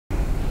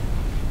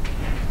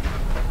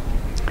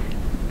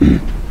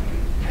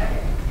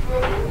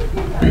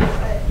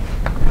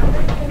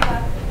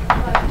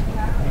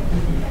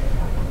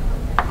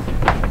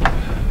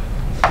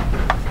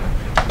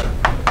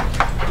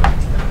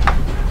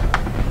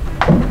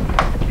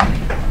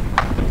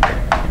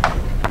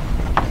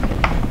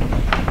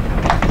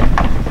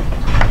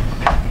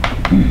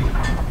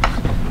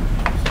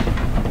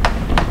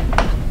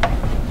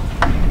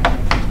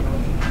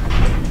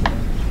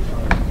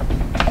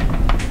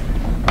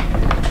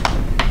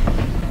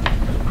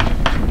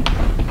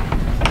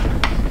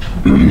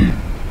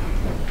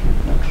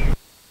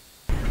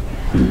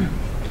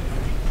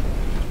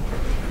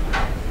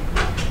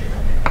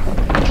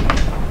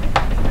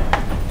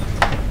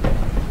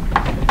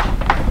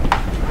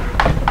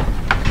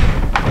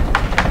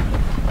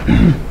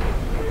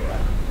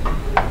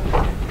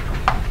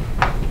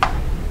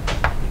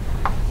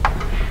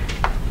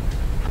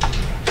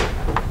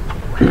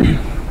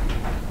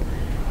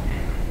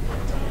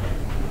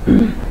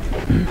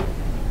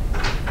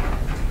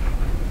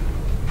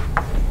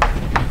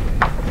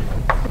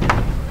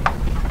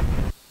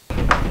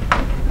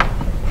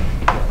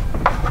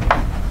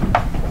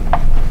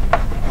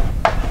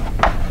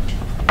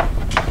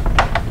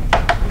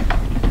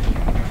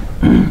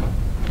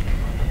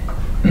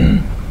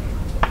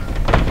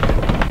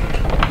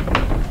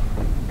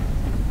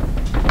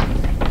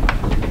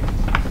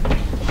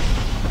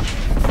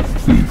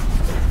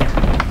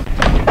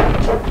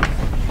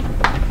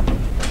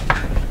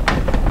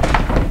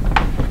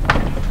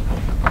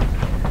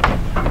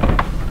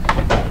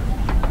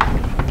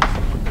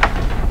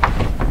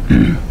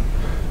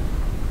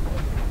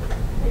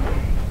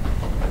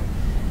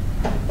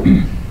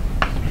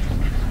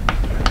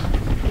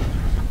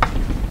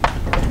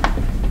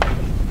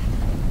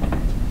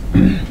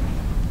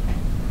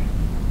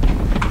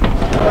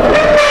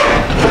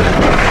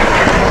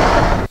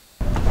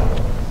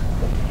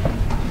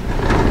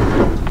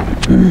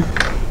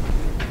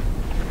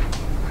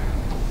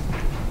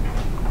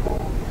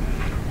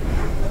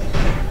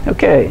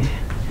Okay.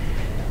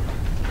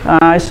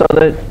 I saw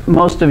that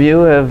most of you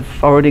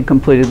have already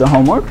completed the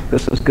homework.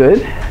 This is good.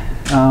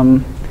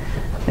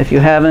 If you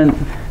haven't,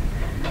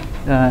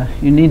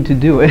 you need to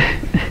do it.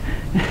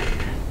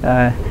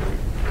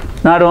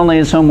 Not only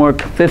is homework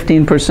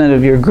 15%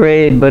 of your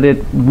grade, but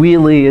it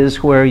really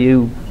is where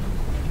you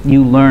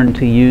learn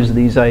to use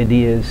these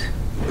ideas.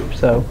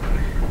 So,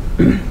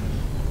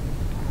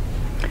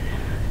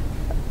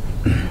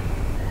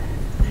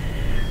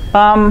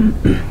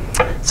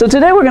 so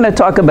today we're going to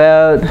talk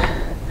about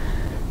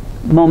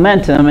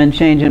momentum and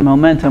change in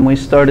momentum. We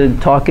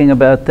started talking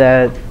about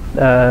that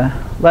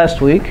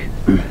last week.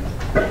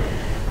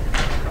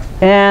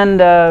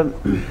 And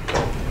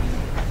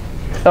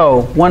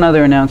oh, one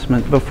other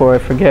announcement before I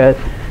forget.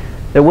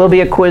 There will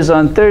be a quiz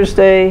on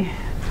Thursday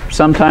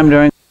sometime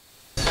during.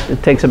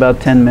 It takes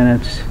about 10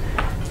 minutes.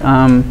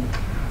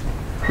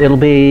 It'll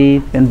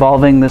be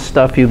involving the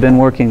stuff you've been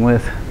working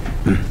with.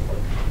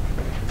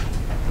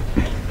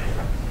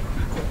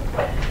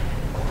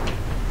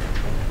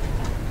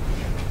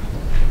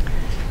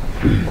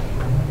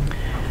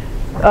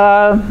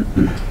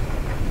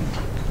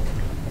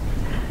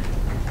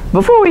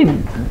 Before we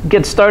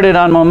get started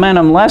on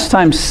momentum, last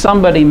time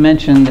somebody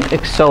mentioned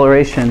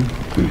acceleration,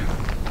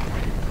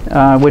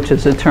 which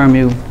is a term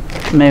you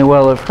may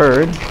well have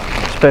heard,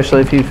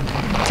 especially if you've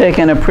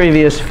taken a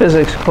previous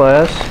physics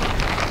class.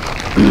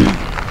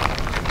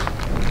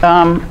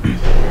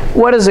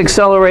 What is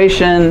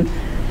acceleration,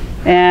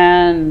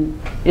 and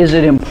is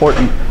it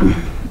important?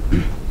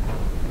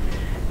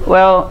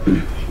 Well,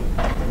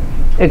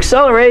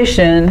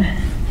 acceleration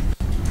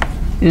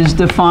is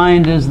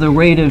defined as the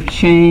rate of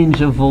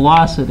change of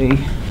velocity.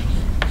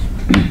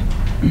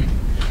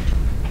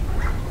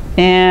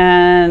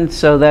 And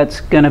so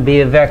that's going to be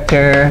a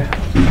vector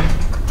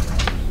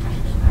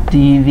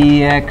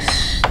dvx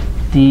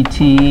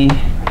dt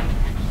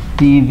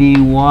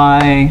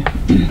dvy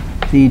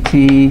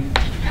dt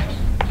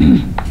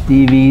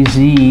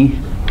dvz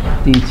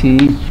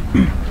dt.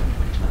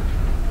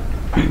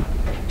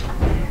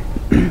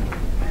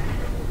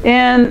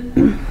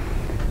 And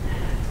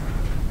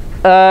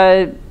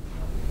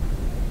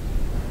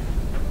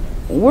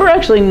we're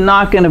actually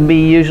not going to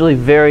be usually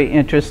very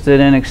interested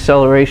in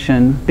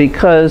acceleration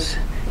because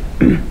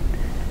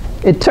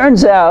it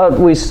turns out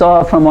we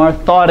saw from our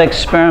thought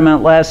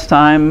experiment last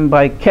time,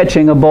 by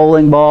catching a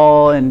bowling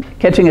ball and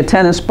catching a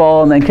tennis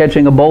ball and then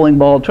catching a bowling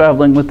ball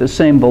traveling with the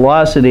same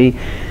velocity,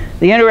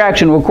 the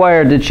interaction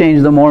required to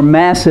change the more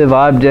massive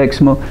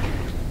objects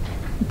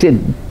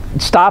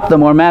stop the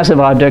more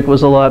massive object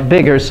was a lot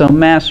bigger, so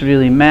mass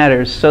really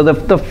matters. So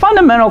the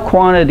fundamental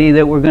quantity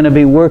that we're going to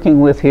be working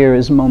with here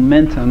is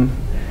momentum.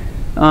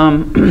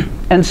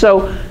 And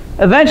so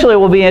eventually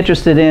we'll be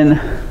interested in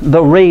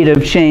the rate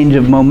of change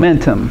of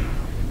momentum.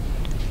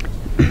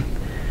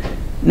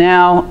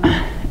 Now,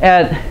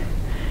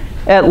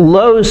 at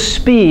low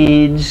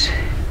speeds,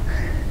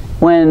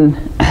 when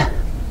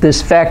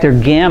this factor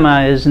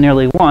gamma is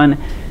nearly 1,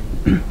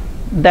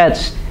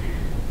 that's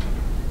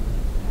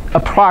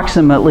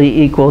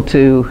approximately equal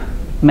to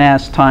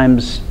mass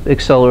times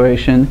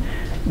acceleration.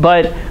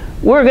 But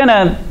we're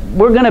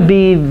gonna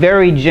be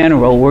very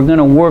general. We're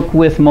gonna work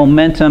with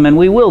momentum, and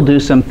we will do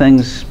some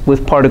things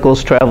with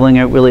particles traveling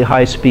at really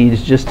high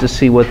speeds just to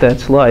see what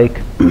that's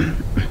like.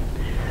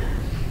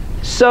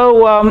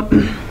 So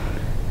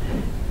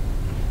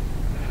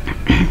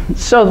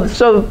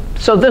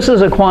this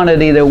is a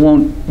quantity that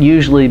won't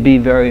usually be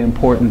very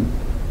important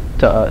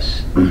to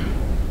us.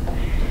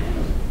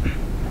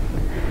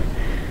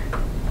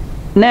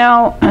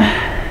 Now,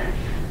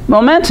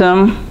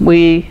 momentum,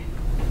 we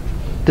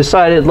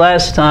decided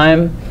last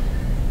time,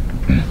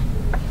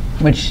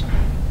 which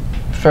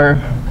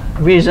for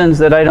reasons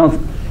that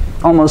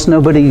almost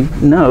nobody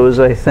knows,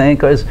 I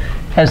think,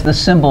 has the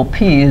symbol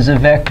p as a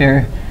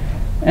vector,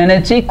 and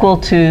it's equal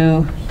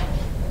to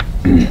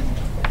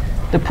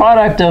the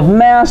product of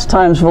mass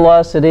times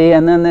velocity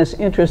and then this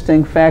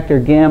interesting factor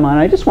gamma. And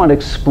I just want to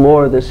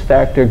explore this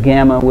factor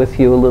gamma with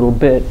you a little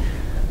bit.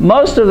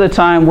 Most of the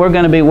time we're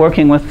going to be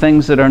working with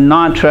things that are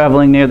not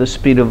traveling near the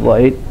speed of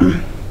light,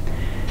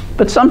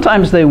 but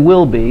sometimes they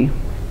will be.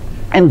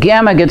 And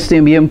gamma gets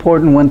to be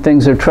important when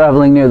things are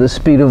traveling near the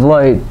speed of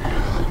light.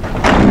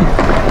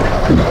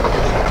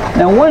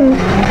 Now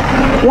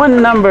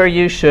one number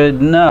you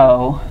should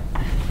know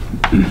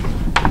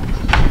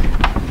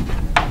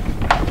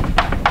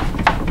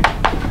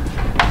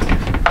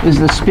is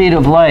the speed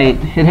of light.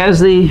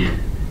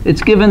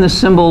 It's given the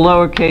symbol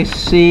lowercase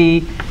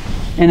c,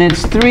 and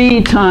it's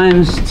 3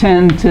 times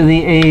 10 to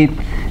the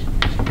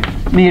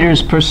 8th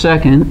meters per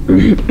second.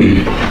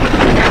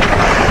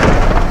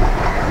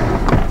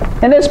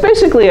 And it's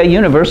basically a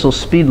universal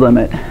speed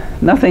limit.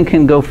 Nothing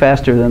can go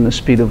faster than the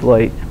speed of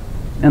light.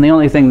 And the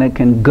only thing that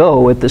can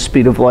go at the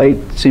speed of light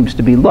seems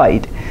to be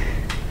light.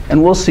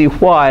 And we'll see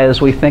why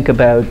as we think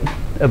about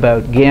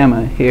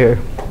gamma here.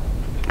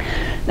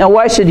 Now,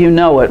 why should you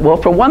know it? Well,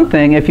 for one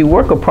thing, if you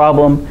work a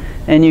problem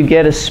and you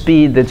get a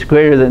speed that's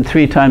greater than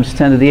 3 times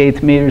 10 to the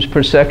 8th meters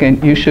per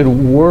second, you should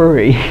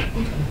worry.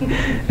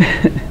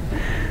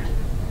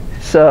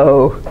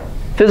 So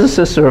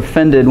physicists are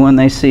offended when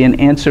they see an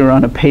answer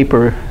on a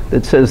paper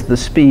that says the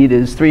speed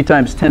is 3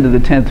 times 10 to the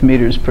 10th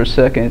meters per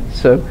second.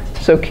 So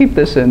keep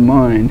this in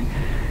mind.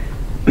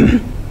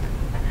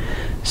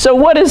 So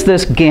what is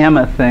this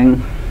gamma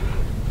thing?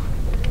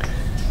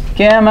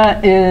 Gamma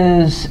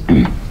is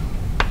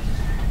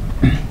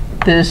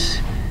this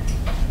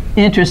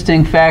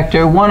interesting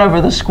factor, 1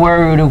 over the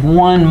square root of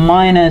 1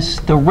 minus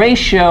the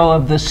ratio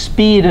of the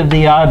speed of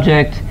the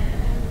object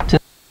to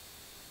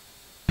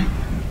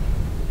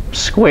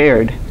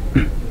squared.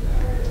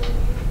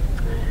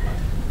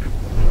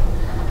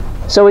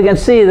 So we can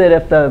see that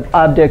if the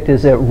object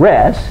is at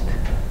rest,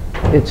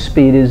 its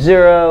speed is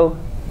 0,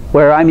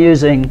 where I'm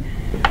using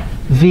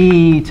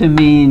v to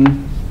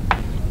mean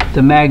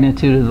the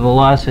magnitude of the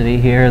velocity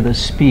here, the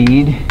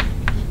speed.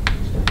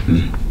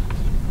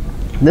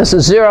 This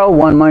is 0,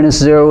 1 minus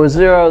 0 is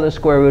 0, the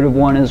square root of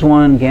 1 is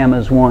 1, gamma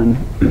is 1.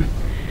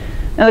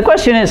 Now the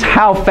question is,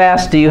 how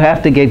fast do you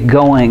have to get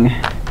going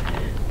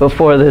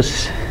before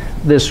this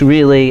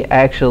really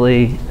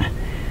actually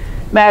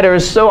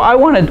matters? So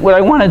what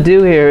I want to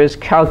do here is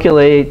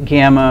calculate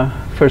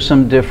gamma for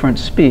some different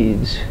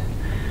speeds.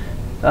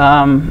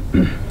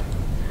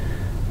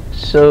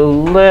 So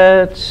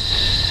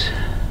let's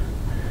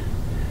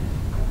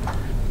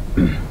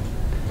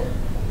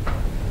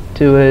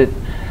do it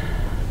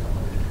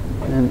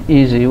in an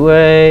easy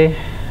way.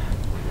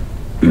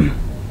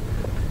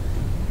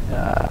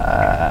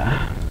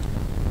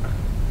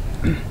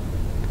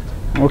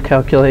 We'll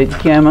calculate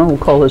gamma. We'll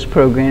call this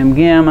program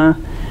gamma.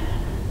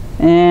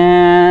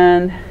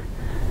 And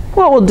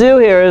what we'll do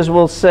here is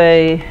we'll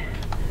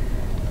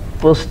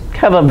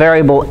have a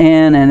variable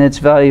n, and its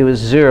value is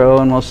 0,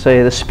 and we'll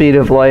say the speed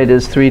of light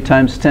is 3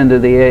 times 10 to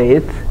the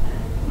 8th.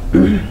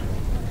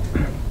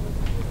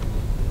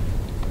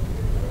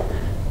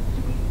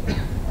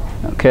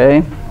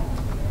 Okay.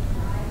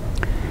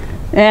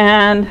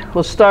 And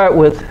we'll start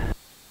with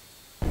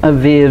a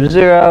v of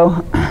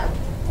 0.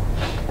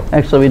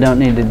 Actually, we don't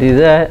need to do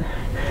that.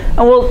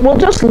 And we'll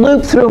just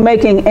loop through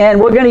making n.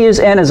 We're going to use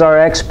n as our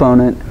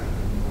exponent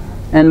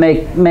and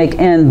make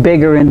n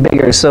bigger and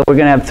bigger. So we're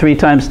going to have 3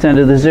 times 10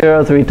 to the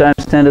 0, 3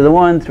 times 10 to the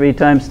 1, 3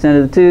 times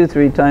 10 to the 2,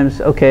 3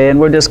 times, okay, and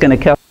we're just going to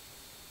calculate.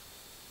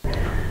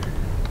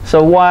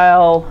 So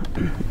while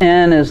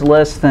n is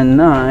less than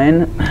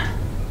 9,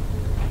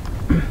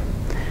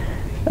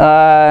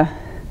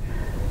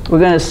 we're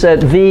going to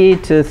set v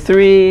to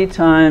 3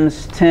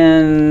 times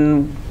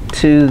 10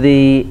 to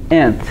the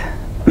nth.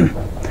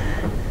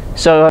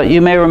 So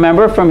you may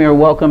remember from your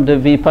Welcome to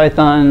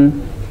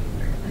VPython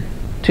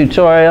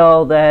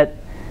tutorial that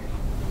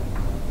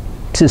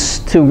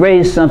to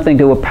raise something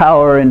to a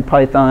power in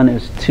Python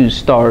is 2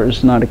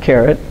 stars, not a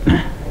caret.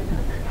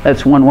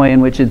 That's one way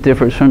in which it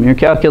differs from your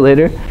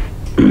calculator.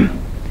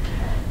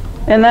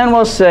 And then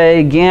we'll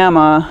say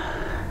gamma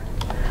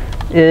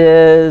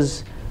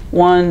is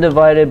 1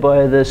 divided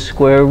by the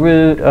square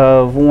root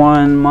of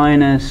 1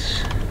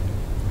 minus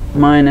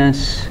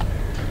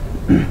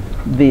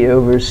v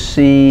over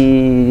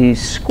c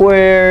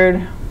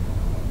squared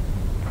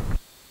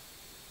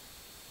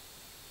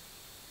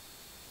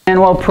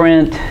we'll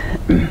print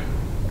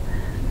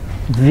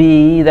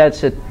V,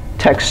 that's a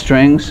text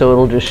string, so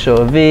it'll just show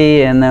a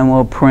V, and then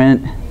we'll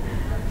print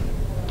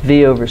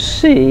V over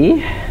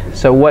C.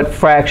 So what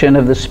fraction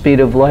of the speed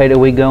of light are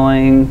we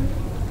going?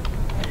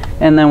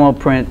 And then we'll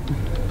print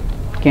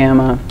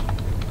gamma.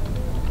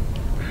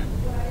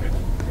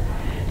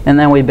 And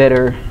then we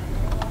better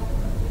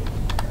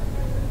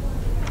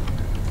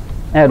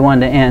add 1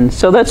 to n.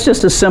 So that's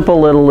just a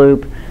simple little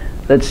loop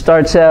that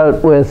starts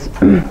out with,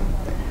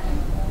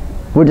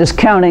 we're just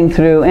counting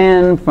through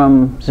n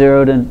from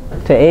 0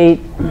 to 8.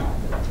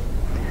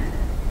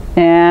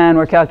 And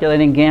we're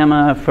calculating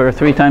gamma for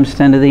 3 times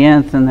 10 to the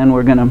nth, and then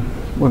we're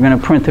gonna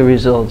print the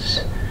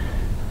results.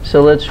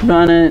 So let's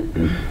run it.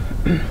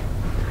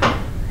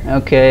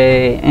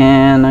 Okay,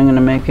 and I'm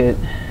gonna make it,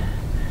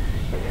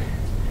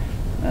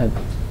 I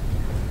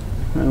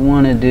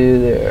want to do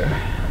there.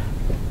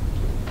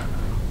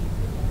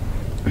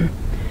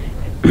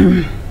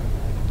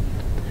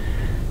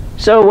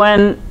 So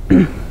when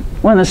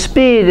the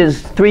speed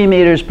is 3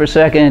 meters per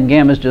second,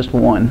 gamma is just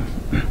 1.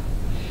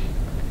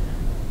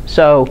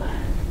 So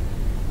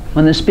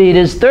when the speed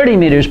is 30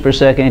 meters per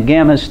second,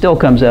 gamma still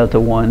comes out to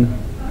 1.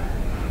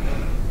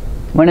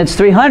 When it's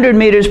 300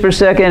 meters per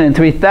second and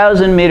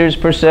 3,000 meters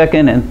per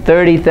second and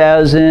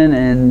 30,000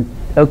 and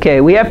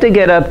okay, we have to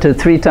get up to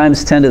 3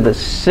 times 10 to the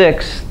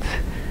 6th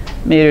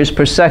meters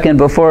per second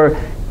before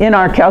in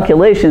our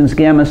calculations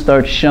gamma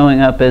starts showing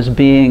up as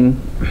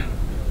being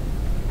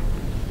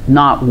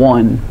not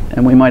 1,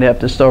 and we might have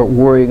to start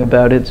worrying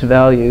about its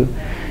value.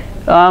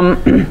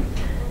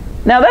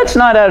 Now that's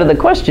not out of the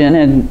question,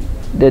 and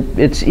that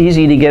it's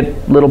easy to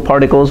get little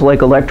particles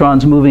like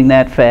electrons moving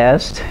that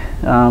fast.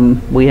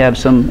 We have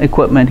some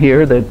equipment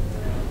here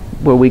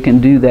where we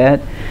can do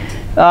that.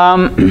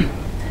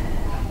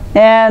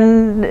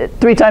 And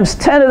 3 times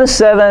 10 to the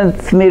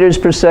 7th meters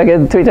per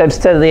second, 3 times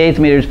 10 to the 8th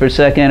meters per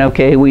second.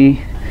 Okay,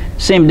 we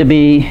seem to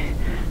be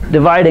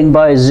dividing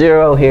by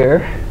 0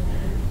 here,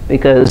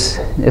 because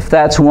if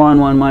that's 1,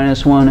 1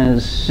 minus 1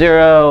 is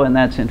 0, and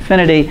that's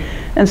infinity.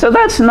 And so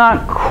that's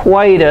not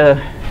quite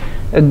a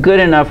good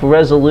enough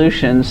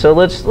resolution. So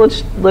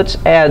let's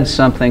add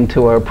something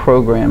to our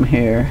program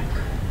here.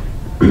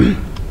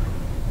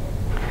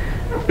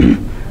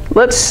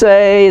 Let's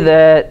say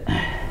that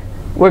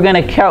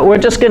we're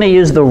just going to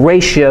use the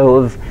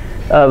ratio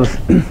of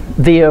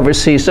V over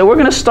C. So we're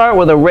going to start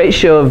with a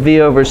ratio of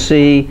V over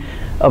C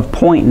of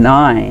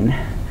 0.9.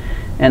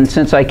 And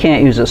since I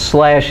can't use a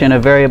slash in a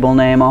variable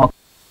name,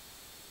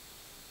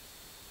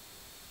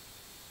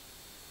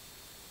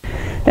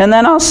 and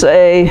then I'll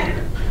say,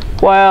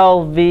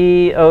 while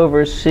V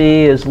over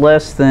C is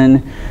less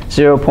than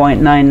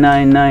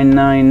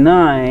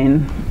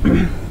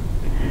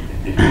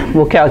 0.99999,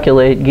 we'll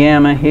calculate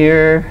gamma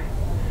here.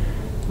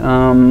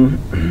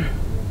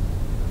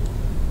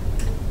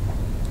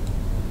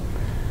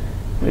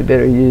 We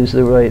better use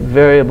the right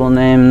variable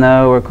name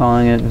though. We're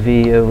calling it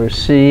V over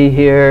C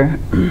here.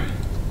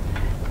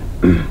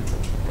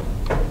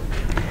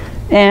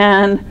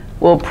 And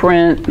we'll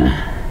print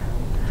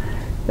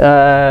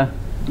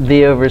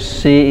V over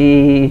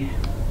C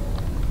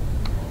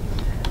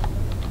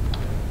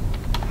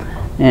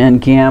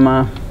and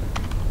gamma.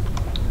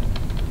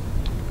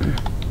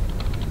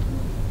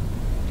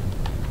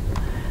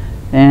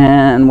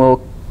 And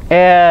we'll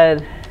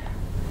add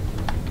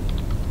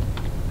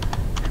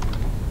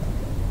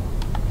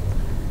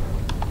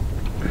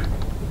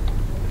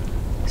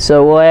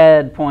so we'll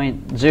add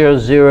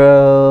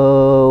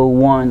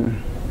 0.001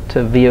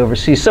 to V over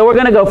C. So we're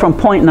going to go from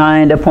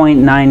 0.9 to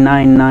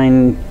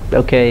 0.999,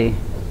 okay,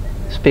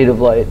 speed of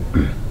light.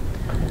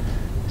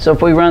 So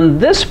if we run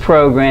this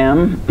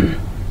program,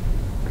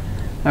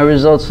 our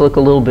results look a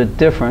little bit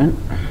different.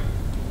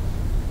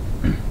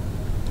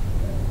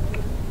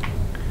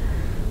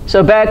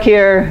 So back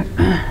here,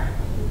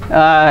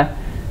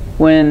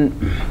 when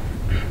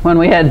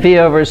we had V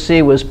over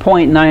C was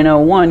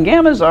 0.901,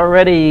 gamma is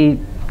already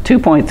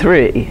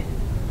 2.3.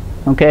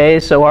 Okay,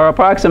 so our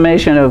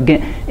approximation of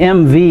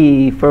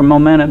MV for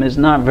momentum is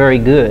not very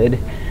good.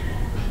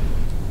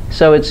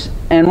 So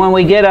and when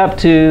we get up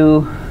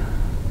to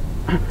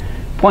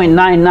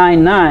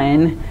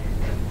 0.999,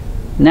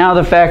 now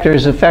the factor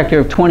is a factor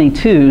of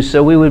 22,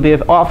 so we would be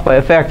off by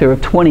a factor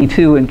of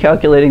 22 in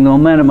calculating the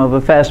momentum of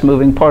a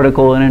fast-moving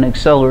particle in an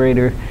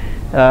accelerator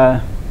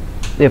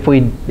if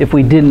we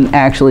didn't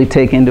actually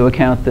take into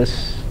account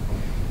this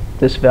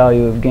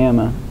value of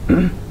gamma.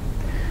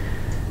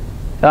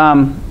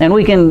 And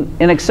we can,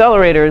 in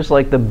accelerators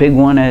like the big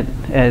one at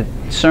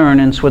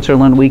CERN in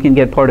Switzerland, we can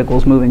get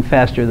particles moving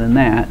faster than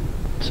that.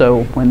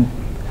 So when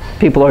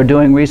people are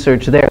doing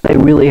research there, they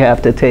really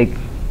have to take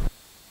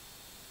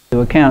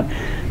into account.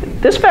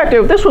 This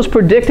factor, this was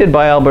predicted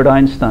by Albert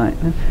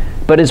Einstein,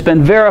 but it's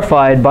been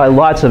verified by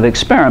lots of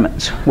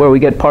experiments where we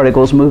get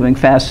particles moving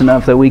fast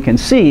enough that we can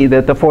see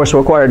that the force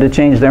required to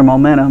change their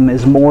momentum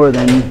is more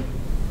than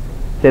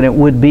it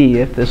would be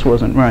if this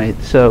wasn't right.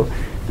 So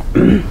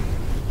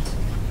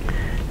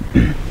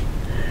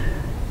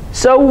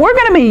so we're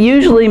going to be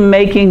usually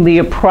making the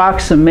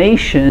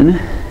approximation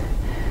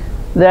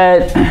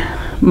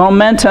that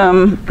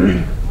momentum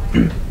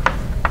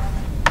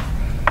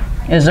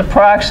is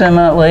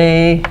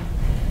approximately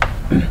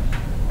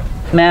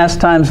mass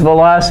times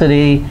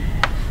velocity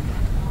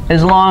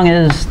as long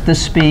as the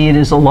speed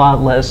is a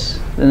lot less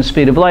than the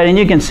speed of light. And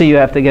you can see you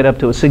have to get up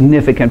to a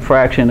significant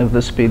fraction of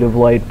the speed of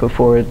light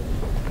before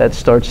that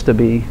starts to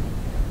be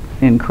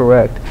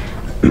incorrect.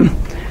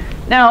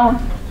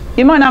 Now,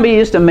 you might not be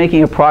used to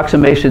making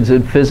approximations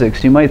in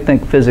physics. You might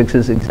think physics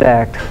is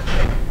exact.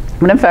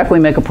 But in fact, we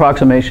make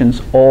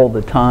approximations all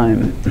the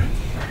time.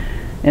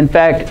 In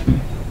fact,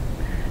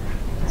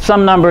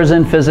 some numbers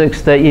in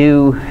physics that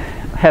you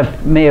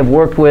may have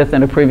worked with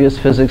in a previous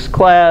physics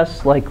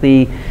class, like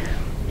the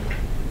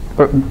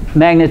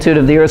magnitude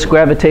of the Earth's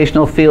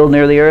gravitational field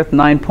near the Earth,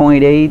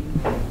 9.8.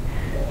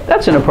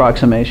 That's an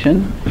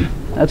approximation.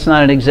 That's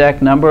not an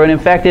exact number. And in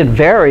fact, it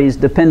varies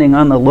depending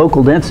on the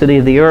local density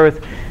of the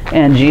Earth.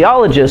 And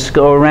geologists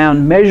go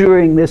around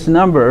measuring this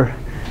number,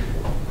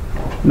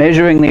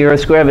 measuring the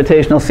Earth's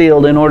gravitational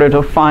field in order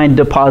to find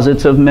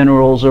deposits of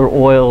minerals or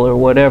oil or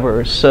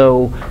whatever.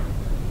 So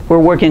we're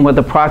working with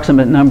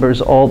approximate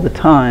numbers all the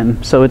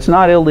time. So it's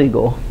not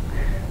illegal.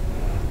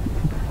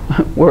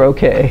 We're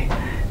okay.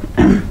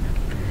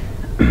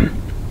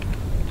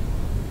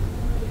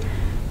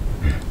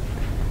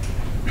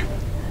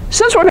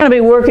 Since we're going to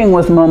be working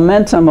with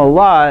momentum a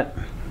lot,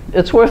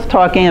 it's worth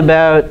talking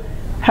about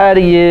how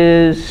to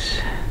use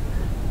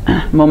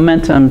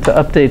momentum to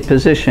update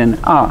position.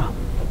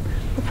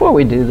 Before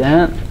we do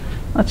that,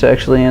 let's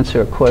actually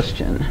answer a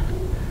question.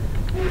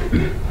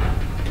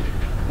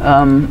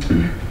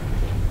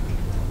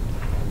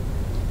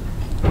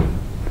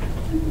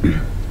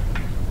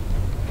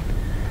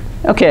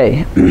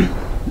 Okay,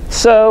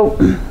 so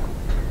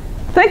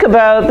think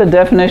about the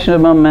definition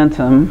of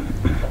momentum.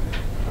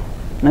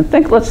 And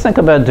let's think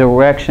about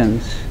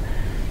directions.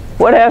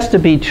 What has to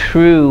be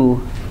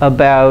true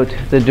about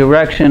the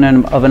direction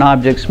of an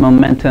object's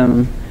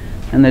momentum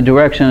and the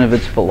direction of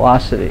its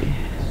velocity?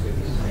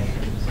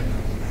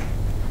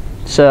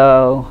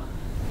 So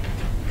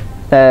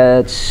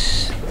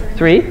that's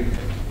 3?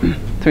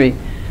 3.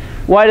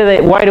 Why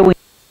do we it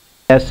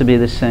has to be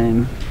the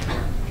same?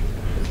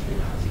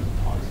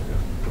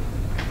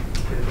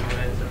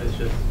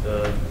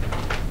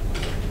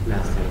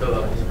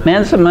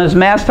 Momentum is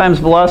mass times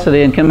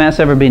velocity, and can mass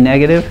ever be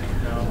negative?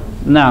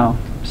 No.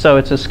 So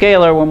it's a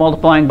scalar. We're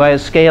multiplying by a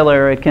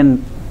scalar. It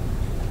can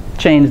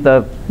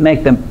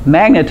make the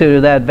magnitude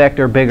of that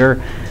vector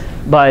bigger,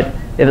 but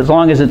as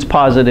long as it's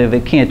positive,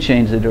 it can't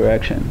change the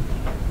direction.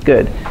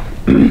 Good.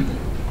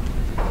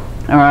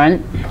 All right.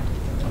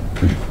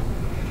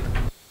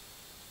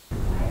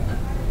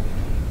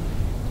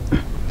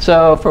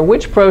 So for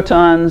which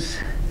protons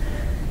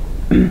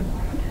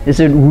is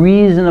it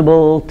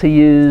reasonable to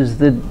use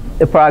the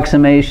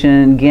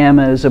approximation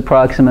gamma is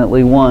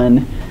approximately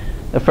 1?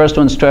 The first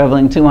one's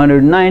traveling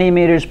 290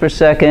 meters per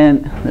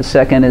second. The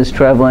second is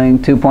traveling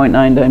 2.9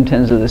 times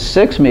 10 to the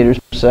 6 meters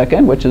per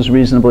second, which is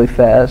reasonably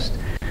fast.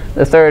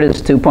 The third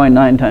is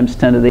 2.9 times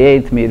 10 to the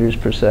 8th meters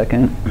per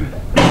second.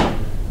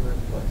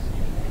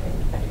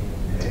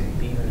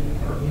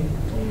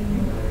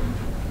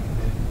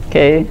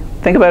 Okay,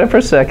 think about it for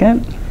a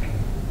second.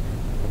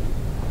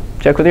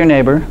 Check with your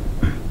neighbor.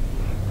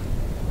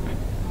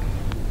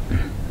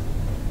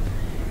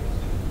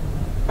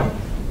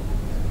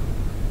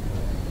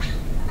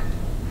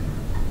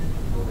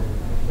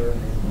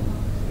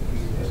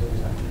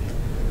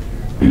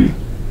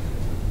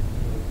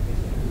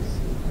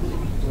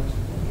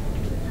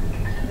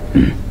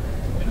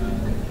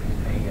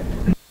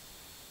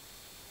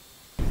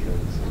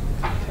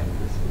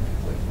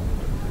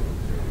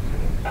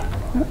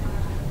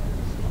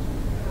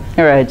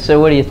 All right, so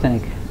what do you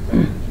think?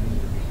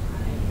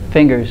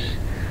 Fingers.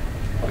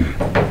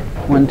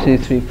 1, 2,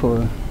 3,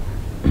 4.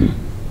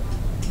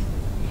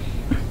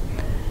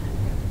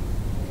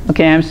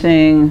 Okay, I'm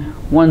seeing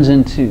 1s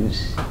and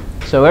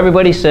 2s. So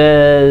everybody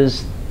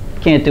says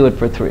can't do it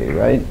for 3,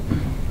 right?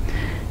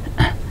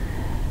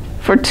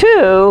 For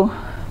 2,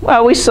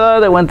 well, we saw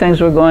that when things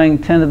were going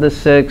 10 to the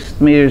 6th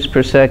meters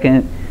per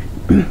second,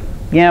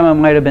 gamma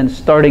might have been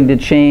starting to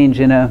change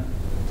in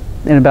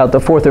about the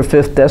 4th or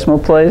 5th decimal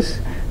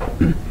place.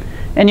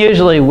 And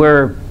usually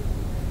we're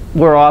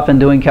often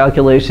doing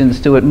calculations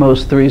to at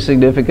most 3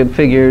 significant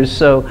figures,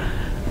 so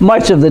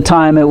much of the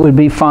time it would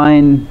be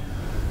fine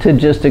to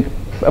just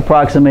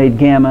approximate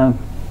gamma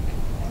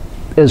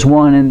as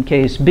 1 in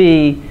case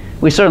B.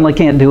 We certainly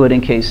can't do it in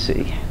case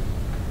C.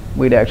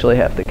 We'd actually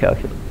have to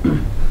calculate.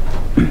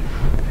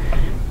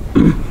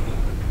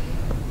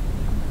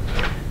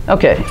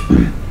 Okay.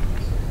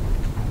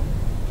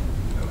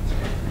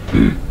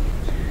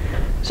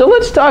 So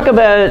let's talk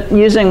about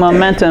using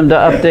momentum to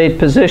update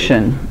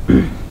position.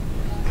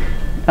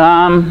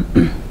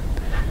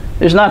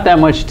 There's not that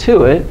much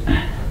to it.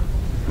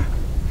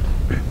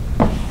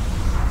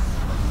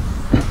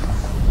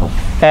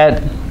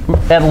 At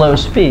low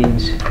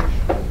speeds.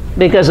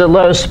 Because at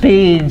low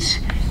speeds,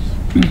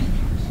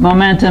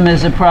 momentum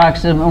is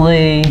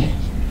approximately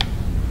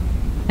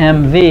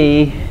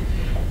mv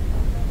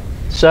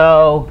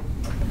So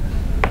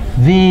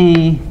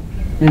V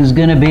is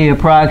going to be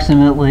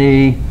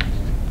approximately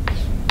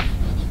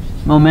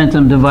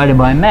momentum divided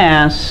by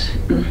mass.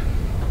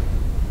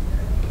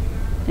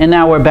 And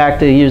now we're back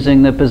to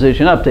using the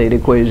position update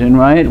equation,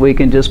 right? We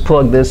can just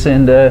plug this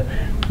into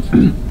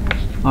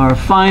our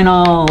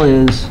final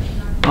is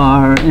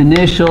our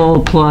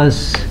initial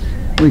plus,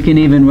 we can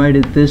even write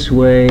it this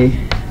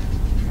way,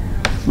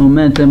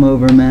 momentum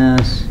over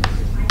mass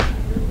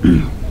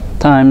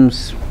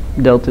times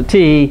delta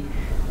t.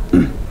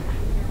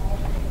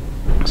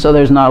 So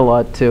there's not a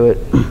lot to it.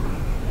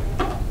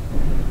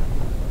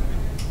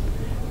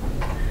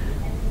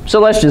 So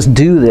let's just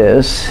do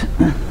this.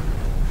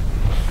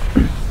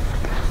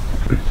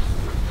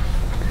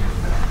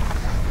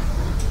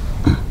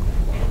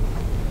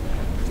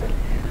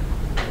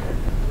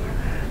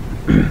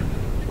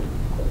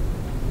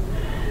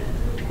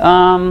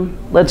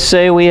 Let's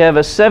say we have a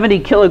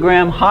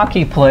 70-kilogram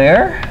hockey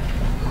player.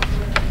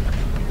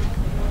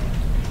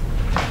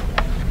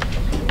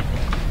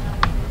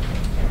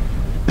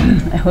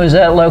 Who's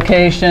at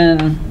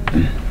location,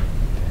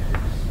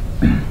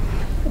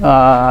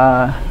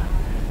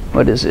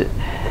 what is it,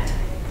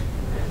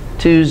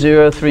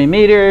 203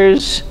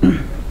 meters.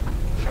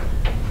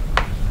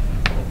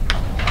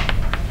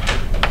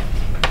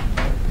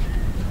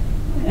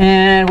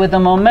 And with a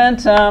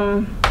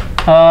momentum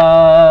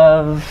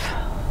of,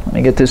 let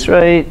me get this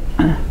right,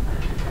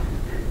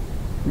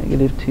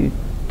 negative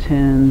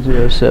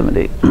 210,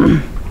 070.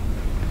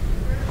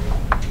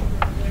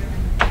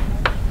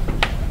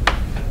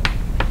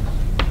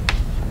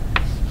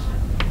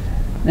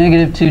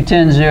 Negative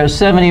 210,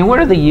 070. What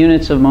are the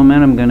units of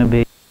momentum going to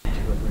be?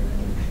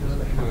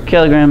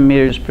 Kilogram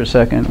meters per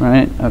second,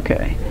 right?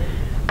 Okay.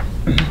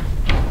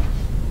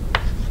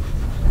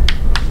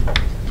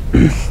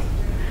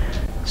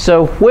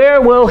 So where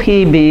will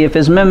he be if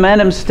his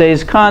momentum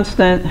stays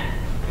constant?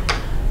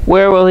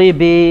 Where will he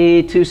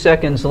be 2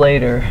 seconds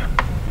later?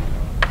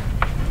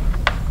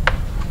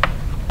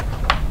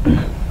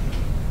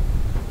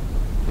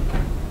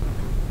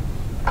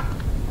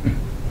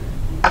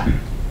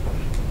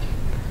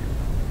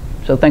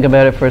 So think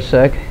about it for a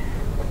sec.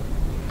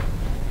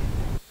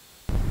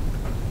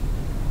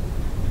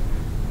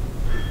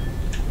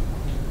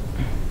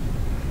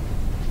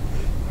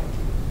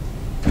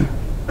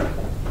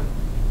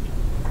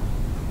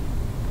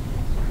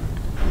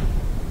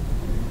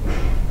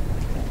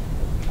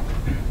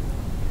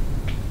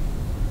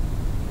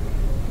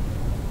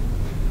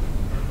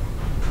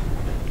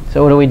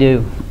 So what do we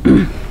do?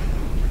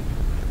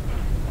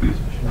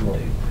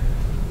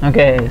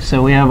 Okay,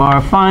 so we have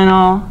our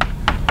final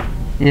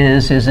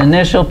is his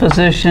initial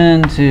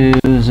position to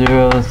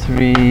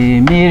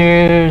 0.03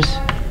 meters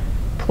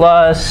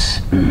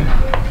plus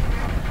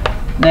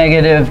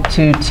negative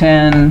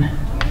 210,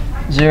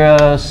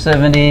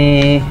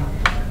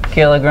 0.70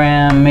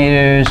 kilogram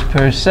meters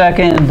per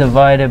second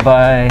divided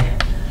by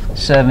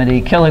 70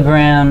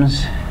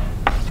 kilograms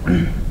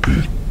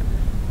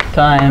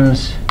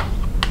times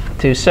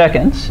 2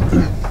 seconds.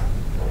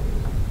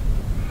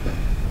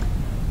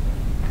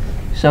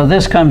 So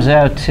this comes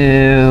out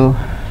to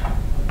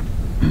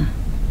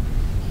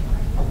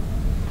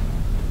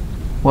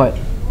what?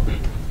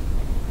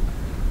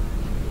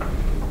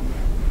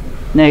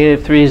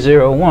 Negative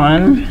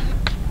 301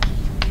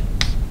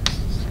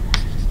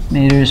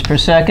 meters per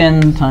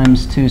second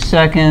times 2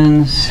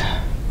 seconds.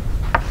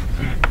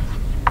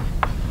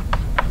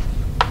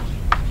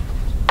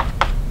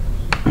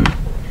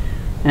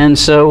 And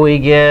so we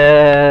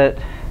get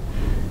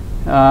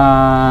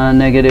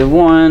negative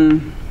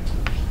 1,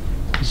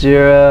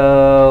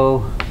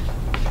 0,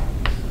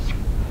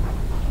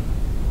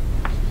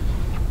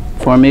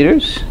 4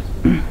 meters.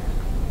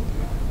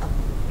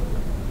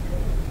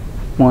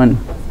 1.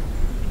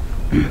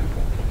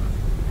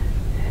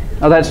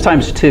 Oh, that's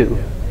times 2.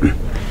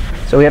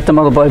 So we have to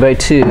multiply by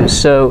 2.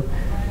 So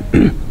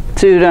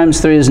 2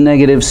 times 3 is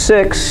negative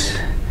 6.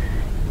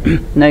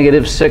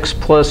 Negative 6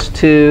 plus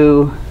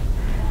 2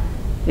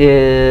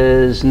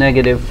 is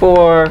negative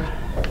 4.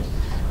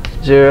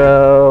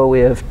 0. We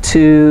have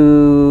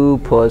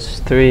 2 plus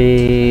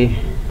 3.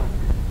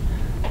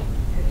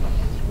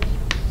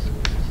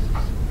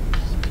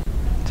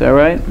 Is that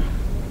right?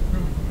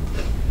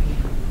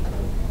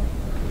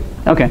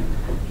 Okay,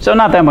 so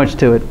not that much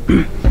to it.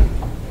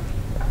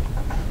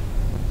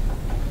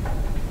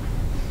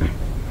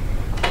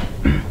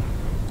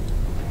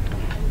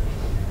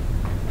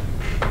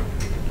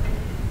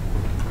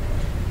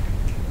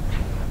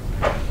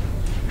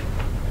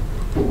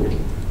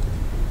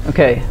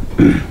 Okay,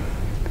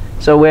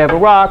 so we have a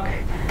rock,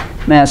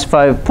 mass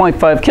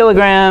 5.5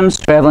 kilograms,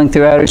 traveling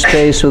through outer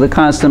space with a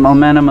constant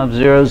momentum of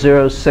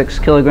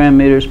 0.06 kilogram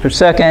meters per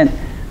second.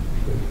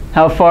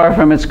 How far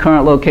from its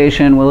current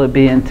location will it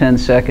be in 10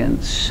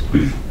 seconds?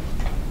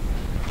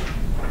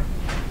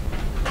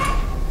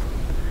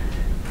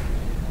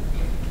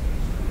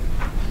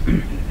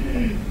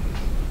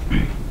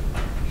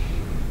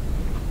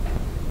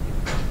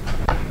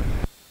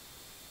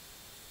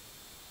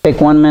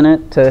 Take 1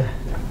 minute to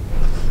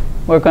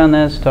work on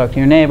this, talk to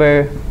your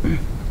neighbor.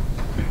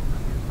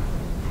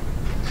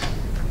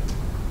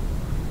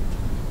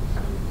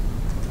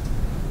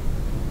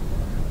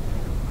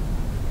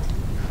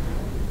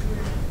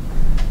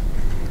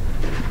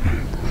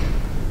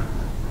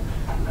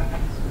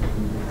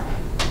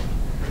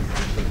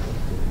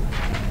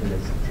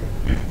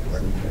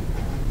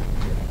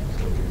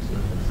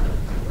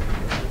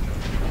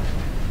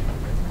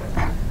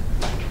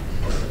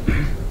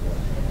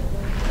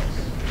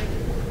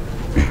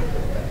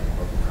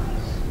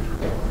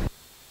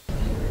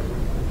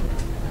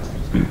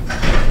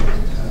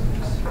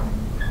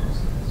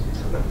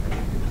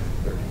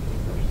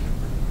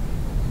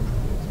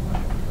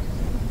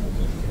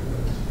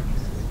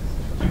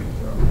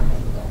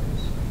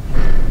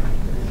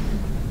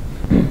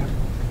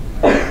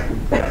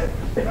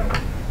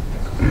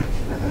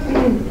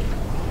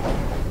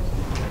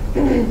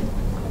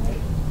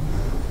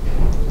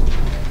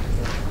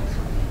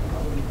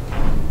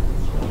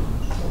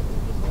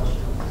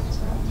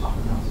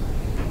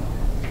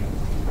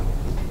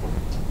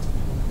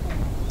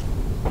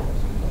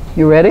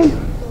 You ready?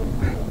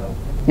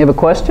 You have a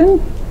question?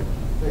 Do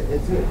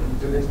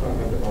they start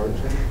at the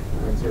origin,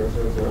 like 0,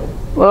 0, 0?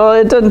 Well,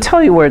 it doesn't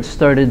tell you where it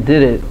started,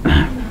 did it?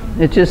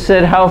 It just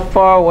said how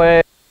far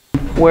away,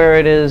 where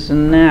it is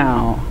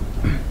now.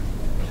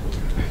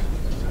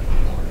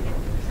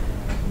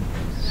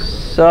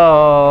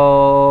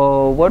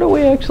 So, what are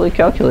we actually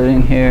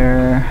calculating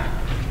here?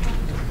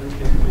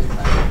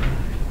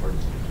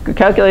 We're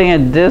calculating a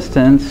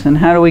distance, and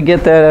how do we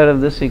get that out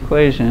of this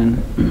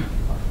equation?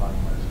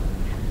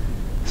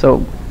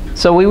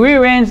 So we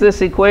rearrange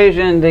this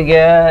equation to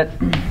get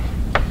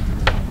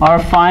our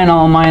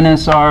final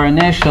minus our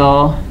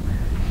initial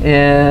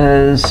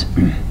is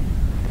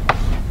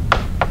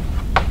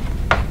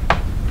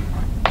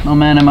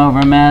momentum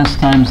over mass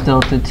times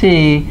delta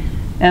t.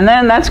 And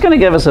then that's going to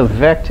give us a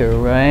vector,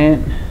 right?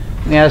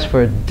 We asked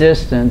for a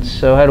distance,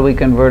 so how do we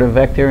convert a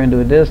vector into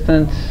a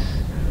distance?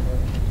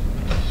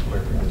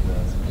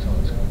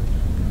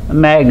 A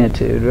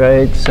magnitude,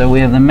 right? So we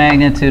have the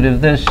magnitude of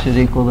this should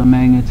equal the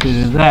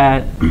magnitude of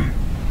that.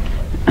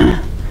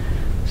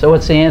 So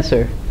what's the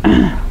answer?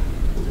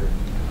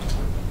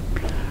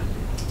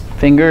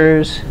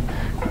 Fingers.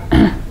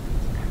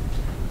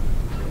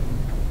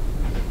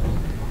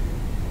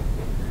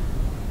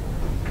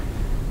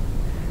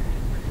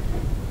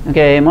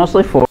 Okay,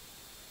 mostly 4.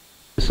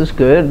 This is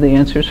good. The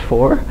answer is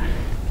 4.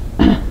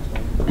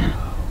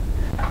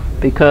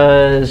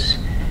 Because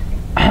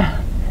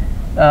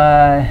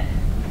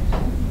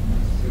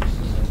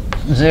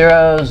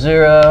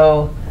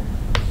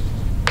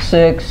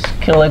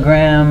 0.006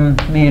 kilogram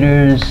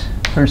meters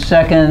per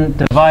second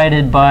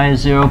divided by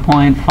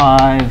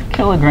 0.5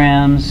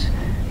 kilograms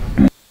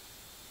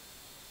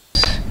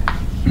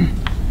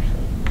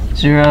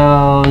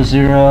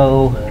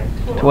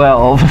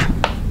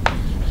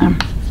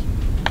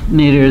 0.012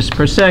 meters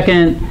per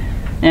second,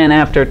 and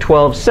after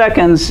 12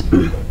 seconds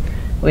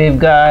we've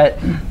got,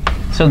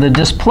 so the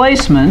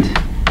displacement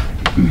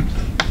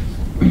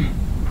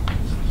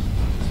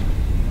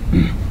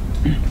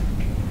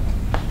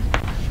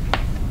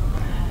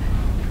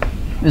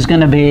is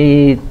going to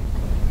be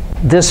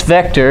this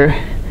vector,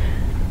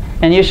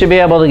 and you should be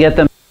able to get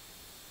them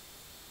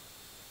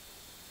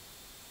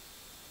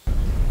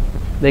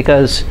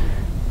because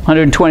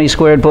 120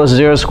 squared plus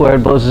 0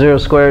 squared plus 0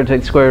 squared,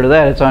 take the square root of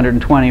that, it's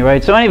 120,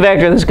 right? So any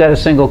vector that's got a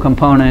single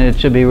component, it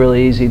should be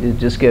really easy to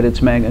just get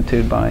its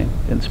magnitude by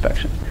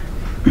inspection.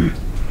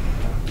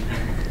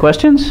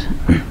 Questions?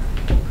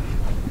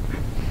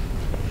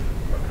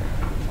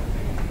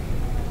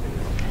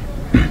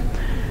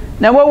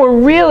 Now what we're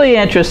really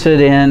interested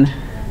in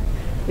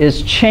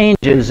is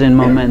changes in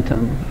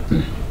momentum.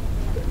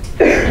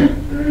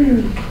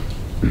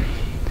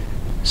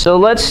 So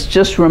let's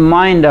just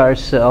remind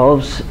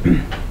ourselves,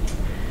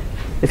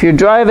 if you're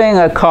driving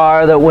a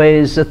car that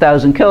weighs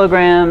 1,000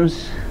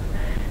 kilograms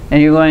and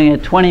you're going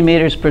at 20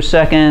 meters per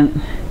second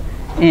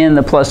in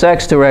the plus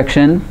x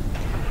direction,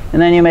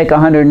 and then you make a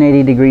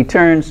 180-degree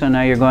turn, so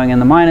now you're going in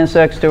the minus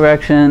x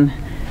direction,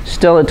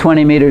 still at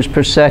 20 meters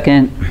per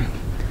second.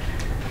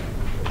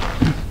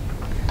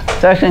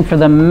 It's actually for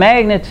the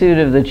magnitude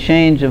of the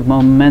change of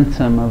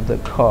momentum of the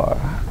car.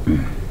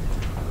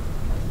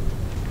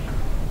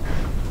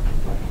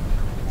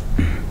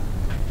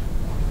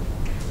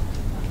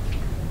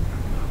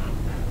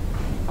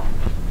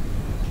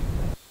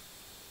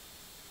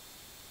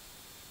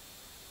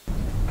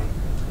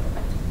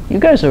 You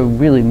guys are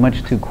really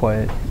much too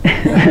quiet.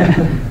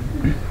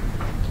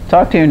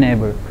 Talk to your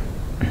neighbor.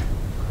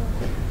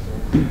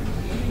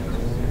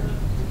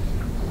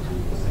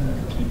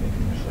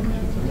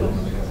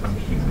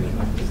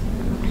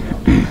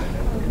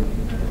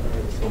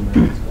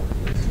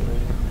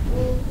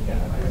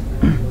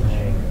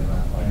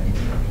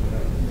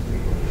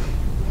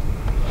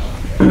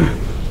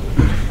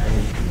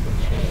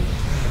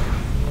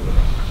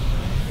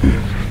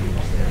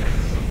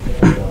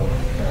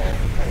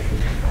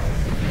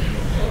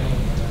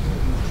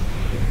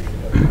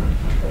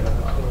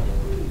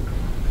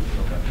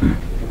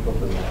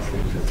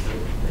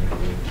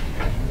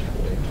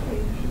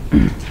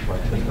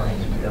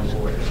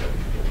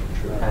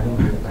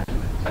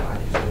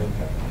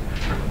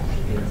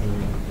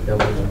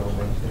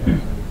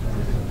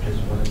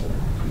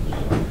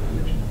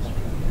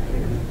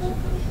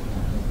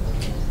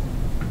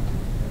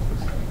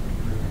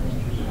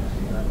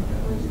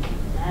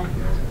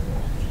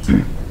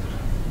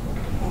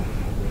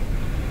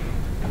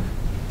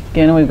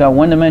 Again, we've got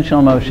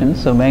one-dimensional motion,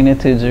 so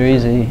magnitudes are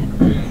easy.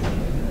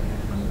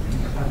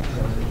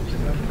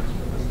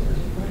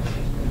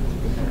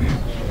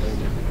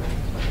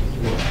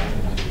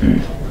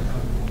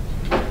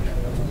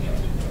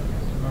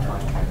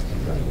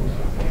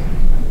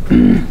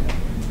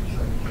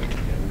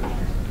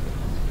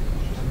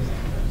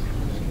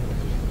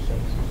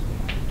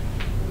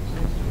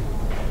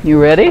 You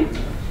ready?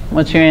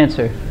 What's your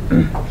answer?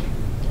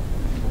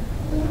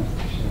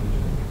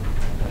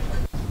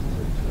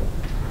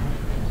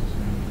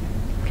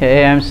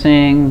 Okay, I'm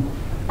seeing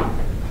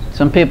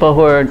some people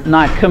who are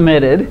not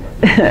committed.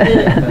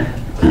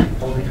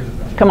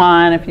 Come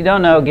on, if you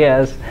don't know,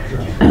 guess.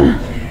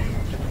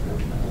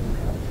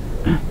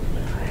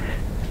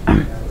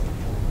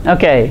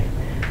 Okay,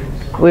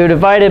 we were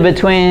divided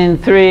between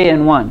 3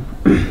 and 1.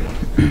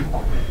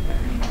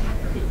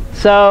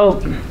 So,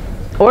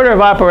 order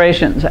of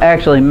operations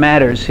actually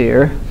matters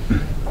here.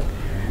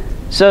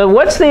 So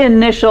what's the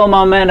initial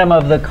momentum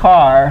of the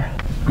car?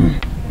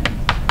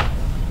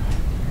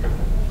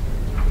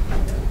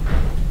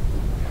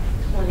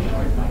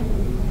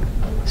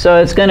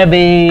 So it's going to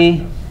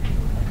be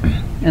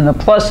in the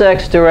plus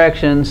x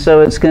direction,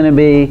 so it's going to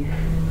be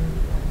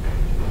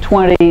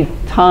 20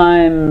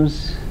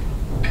 times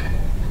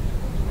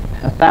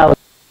 1,000.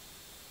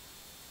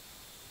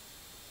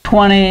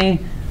 20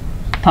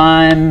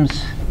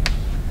 times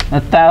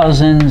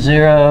 1,000,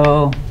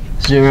 0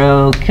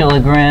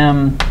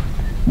 kilogram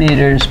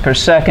meters per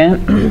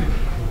second.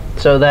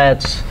 So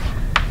that's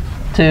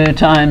 2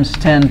 times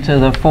 10 to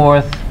the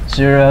 4th,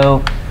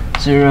 0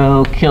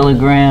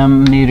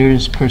 kilogram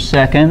meters per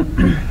second.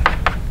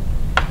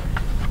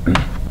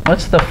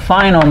 What's the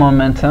final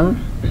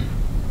momentum?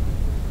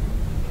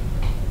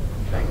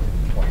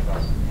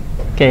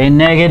 Okay,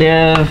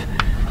 negative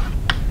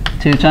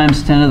 2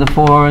 times 10 to the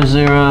 4,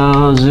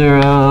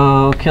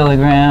 0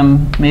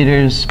 kilogram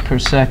meters per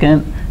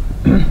second.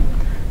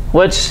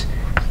 What's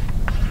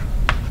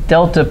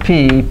delta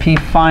P? P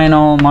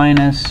final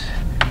minus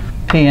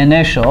P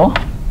initial.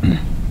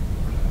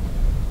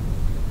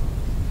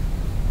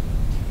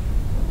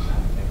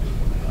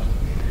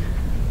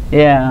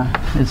 Yeah,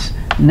 it's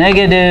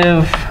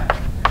negative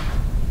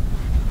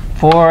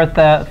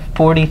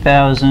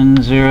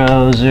 40,000,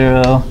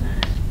 0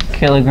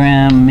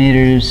 kilogram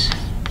meters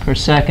per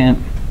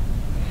second.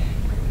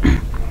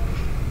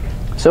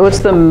 So what's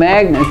the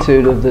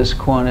magnitude of this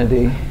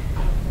quantity?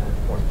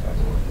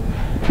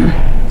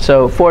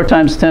 So 4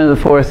 times 10 to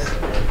the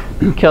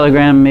 4th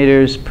kilogram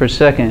meters per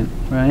second,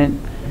 right?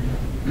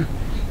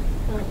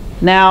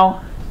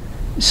 Now,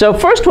 so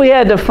first we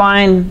had to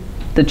find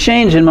the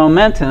change in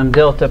momentum,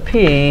 delta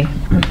P,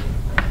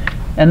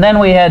 and then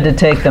we had to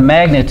take the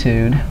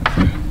magnitude.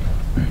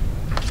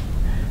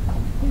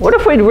 What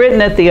if we'd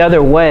written it the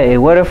other way?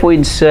 What if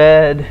we'd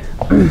said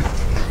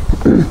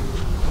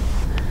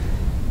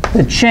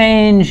the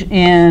change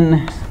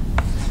in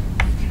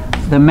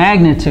the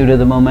magnitude of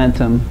the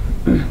momentum?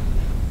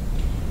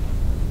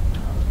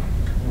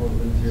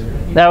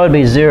 That would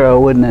be 0,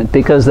 wouldn't it?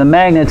 Because the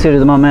magnitude of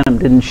the momentum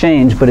didn't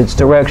change, but its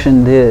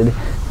direction did.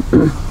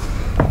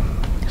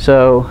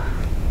 So,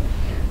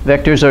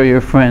 vectors are your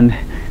friend.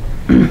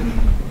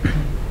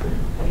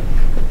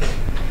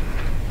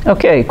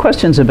 Okay,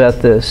 questions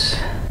about this?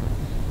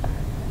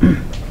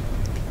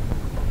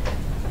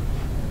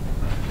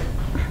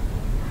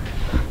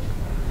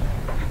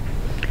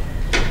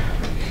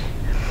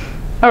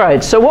 All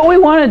right, so what we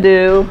want to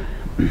do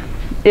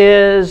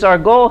is, our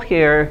goal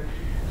here,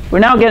 we're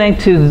now getting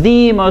to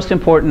the most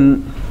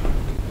important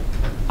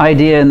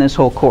idea in this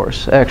whole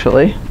course,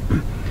 actually.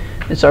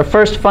 It's our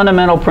first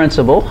fundamental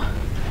principle.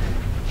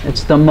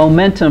 It's the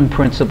momentum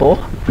principle.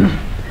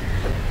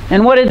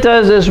 And what it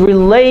does is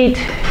relate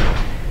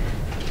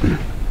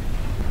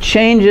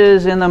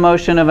changes in the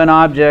motion of an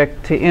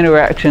object to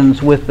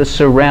interactions with the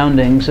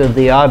surroundings of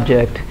the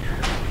object.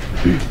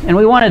 And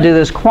we want to do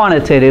this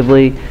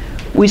quantitatively.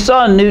 We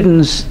saw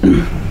Newton's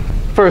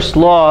first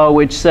law,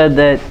 which said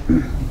that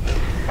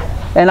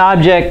an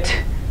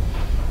object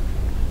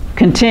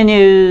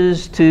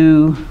continues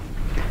to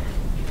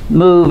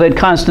move at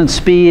constant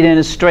speed in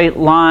a straight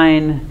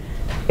line,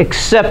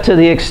 except to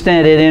the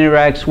extent it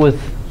interacts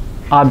with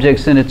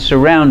objects in its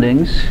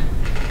surroundings.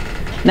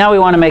 Now we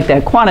want to make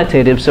that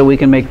quantitative so we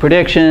can make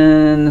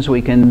predictions,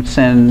 we can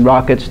send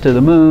rockets to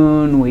the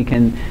moon, we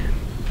can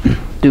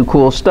do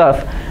cool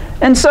stuff.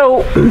 And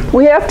so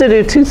we have to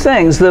do two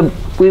things.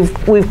 We've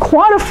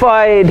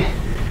quantified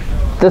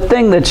the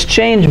thing that's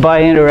changed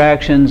by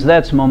interactions,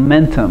 that's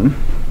momentum.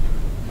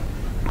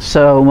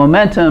 So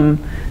momentum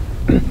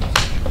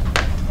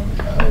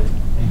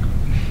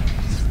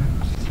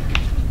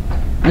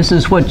this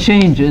is what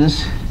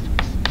changes.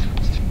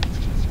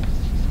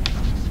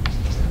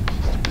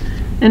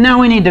 And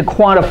now we need to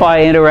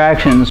quantify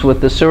interactions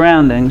with the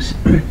surroundings.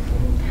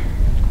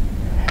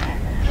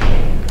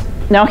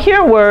 Now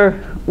here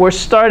we're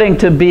starting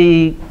to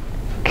be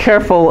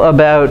careful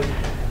about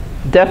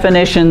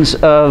definitions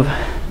of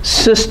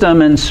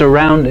system and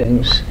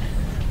surroundings.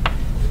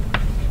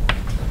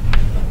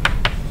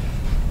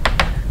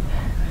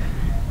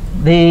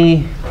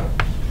 The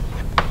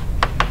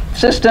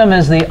system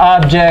is the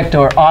object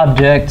or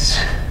objects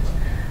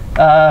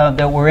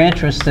that we're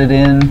interested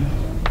in.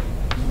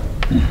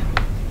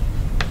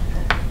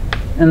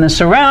 And the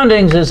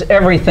surroundings is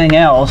everything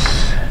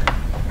else.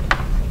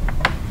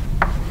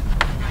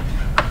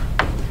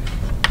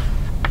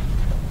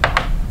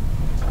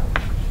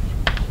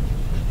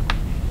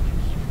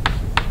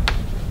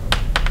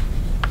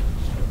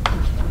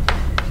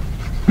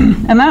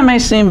 And that may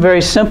seem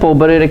very simple,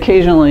 but it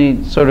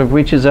occasionally sort of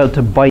reaches out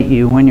to bite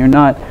you when you're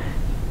not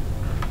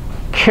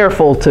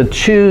careful to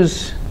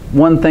choose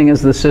one thing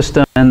as the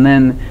system and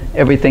then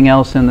everything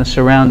else in the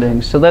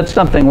surroundings. So that's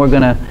something we're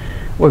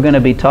gonna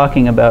be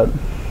talking about.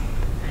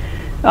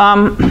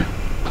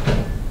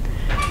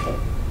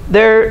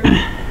 there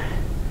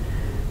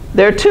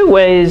are two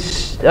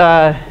ways.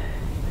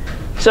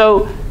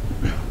 So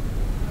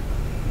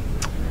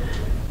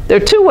there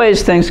are two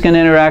ways things can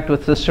interact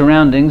with the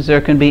surroundings.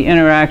 There can be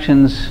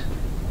interactions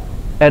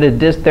at a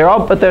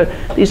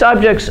distance. These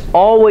objects,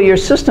 your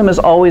system is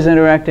always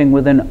interacting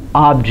with an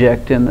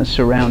object in the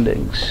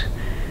surroundings.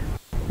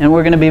 And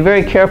we're going to be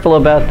very careful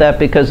about that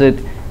because it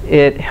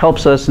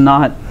helps us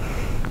not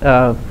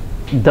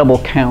double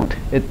count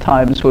at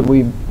times when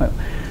we.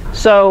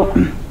 So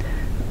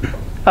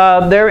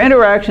there are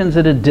interactions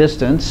at a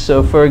distance.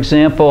 So for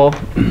example,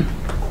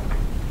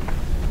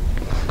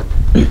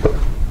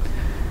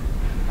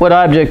 what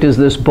object is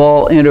this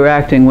ball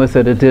interacting with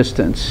at a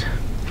distance?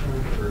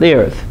 The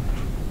Earth.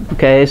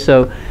 Okay,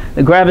 so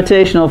the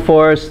gravitational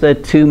force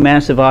that two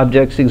massive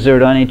objects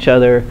exert on each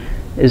other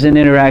is an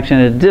interaction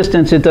at a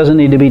distance. It doesn't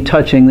need to be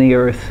touching the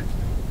Earth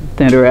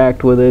to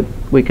interact with it.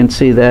 We can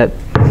see that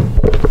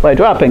by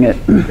dropping it.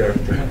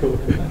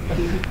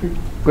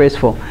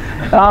 Graceful.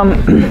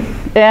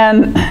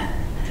 And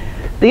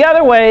the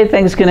other way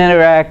things can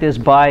interact is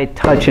by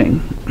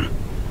touching.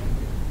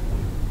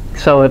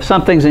 So if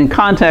something's in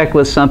contact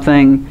with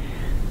something,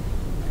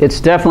 it's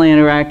definitely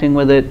interacting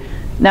with it.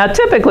 Now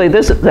typically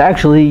this is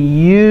actually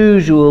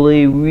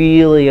usually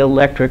really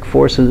electric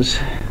forces.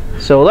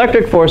 So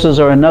electric forces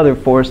are another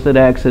force that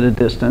acts at a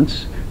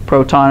distance.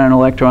 Proton and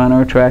electron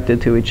are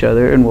attracted to each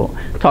other, and we'll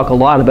talk a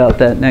lot about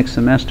that next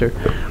semester.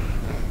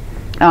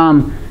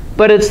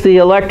 But it's the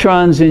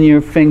electrons in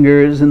your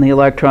fingers and the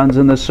electrons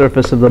in the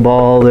surface of the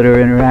ball that are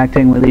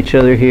interacting with each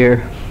other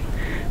here.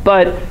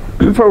 But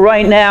for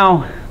right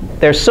now,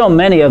 there's so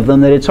many of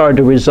them that it's hard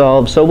to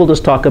resolve, so we'll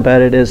just talk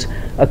about it as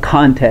a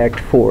contact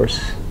force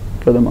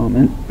for the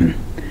moment.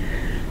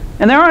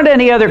 And there aren't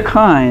any other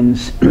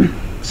kinds.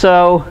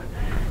 So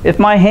if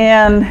my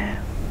hand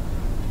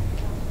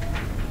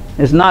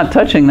is not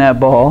touching that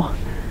ball,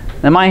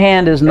 then my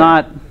hand is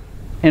not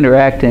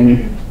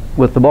interacting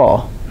with the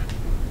ball.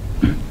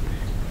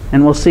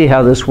 And we'll see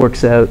how this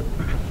works out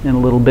in a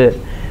little bit.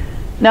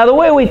 Now the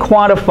way we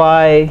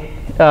quantify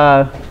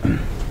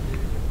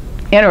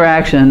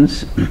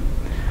interactions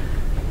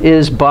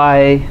is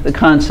by the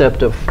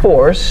concept of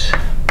force.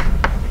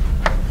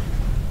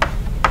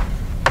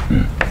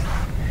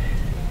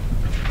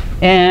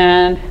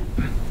 And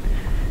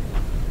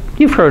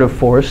you've heard of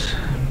force,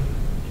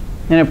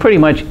 and it pretty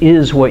much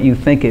is what you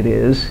think it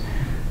is.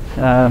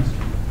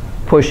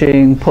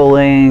 Pushing,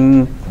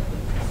 pulling.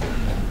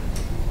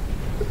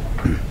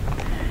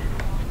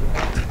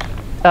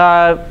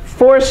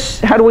 Force,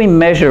 how do we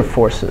measure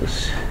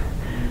forces?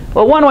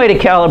 Well, one way to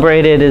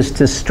calibrate it is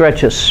to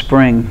stretch a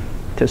spring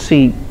to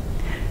see,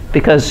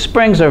 because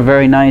springs are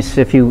very nice.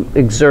 If you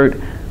exert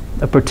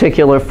a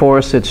particular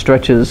force, it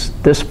stretches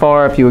this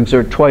far. If you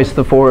exert twice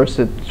the force,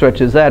 it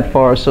stretches that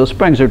far. So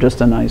springs are just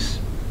a nice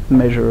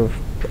measure of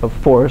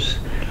force.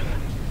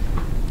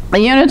 The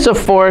units of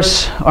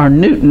force are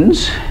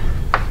newtons,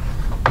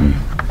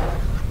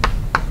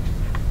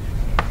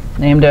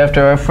 named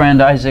after our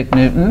friend Isaac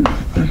Newton.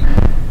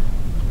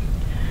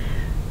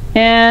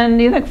 And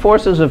do you think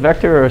force is a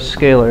vector or a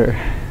scalar?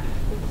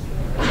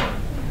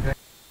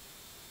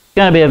 It's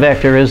going to be a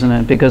vector, isn't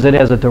it? Because it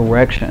has a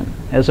direction,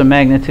 has a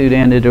magnitude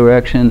and a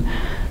direction.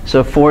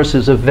 So force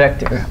is a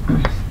vector.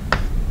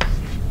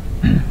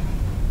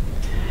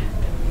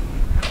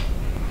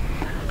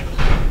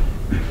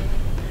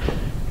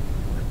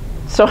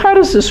 So how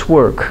does this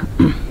work?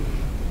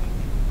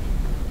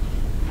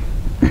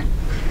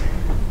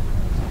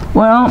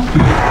 Well,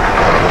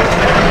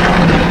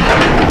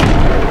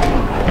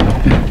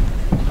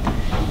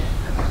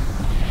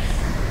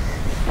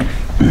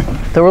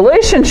 the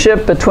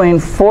relationship between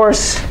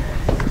force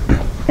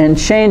and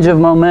change of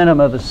momentum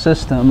of a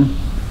system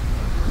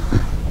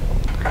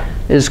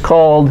is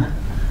called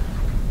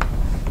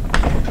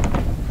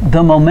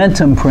the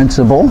momentum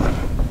principle.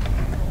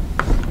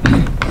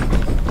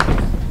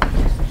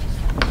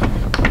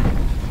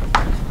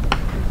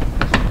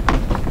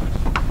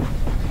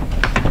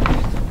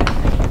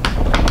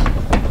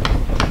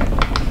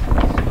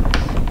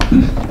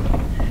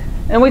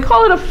 And we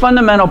call it a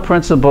fundamental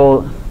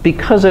principle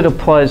because it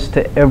applies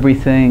to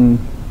everything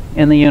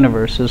in the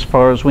universe as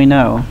far as we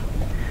know.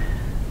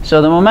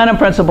 So the momentum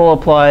principle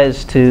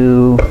applies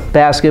to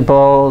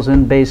basketballs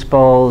and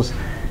baseballs.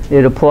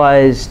 It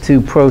applies to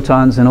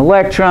protons and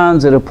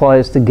electrons. It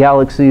applies to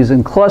galaxies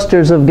and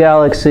clusters of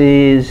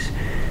galaxies.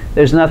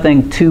 There's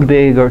nothing too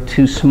big or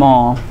too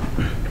small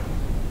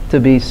to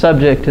be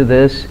subject to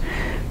this.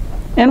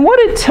 And what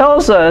it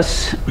tells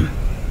us,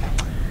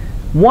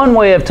 one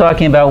way of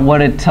talking about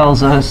what it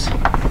tells us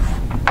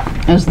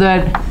is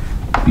that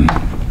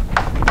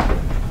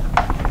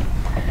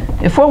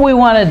if what we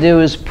want to do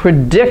is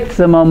predict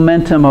the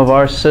momentum of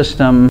our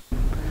system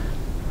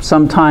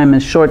sometime, a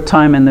short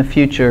time in the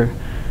future,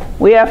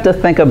 we have to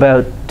think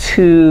about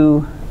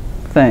two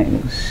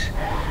things.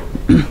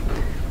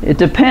 It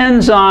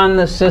depends on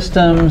the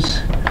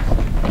system's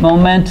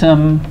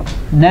momentum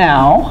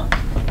now,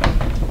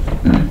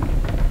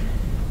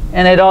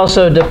 and it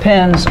also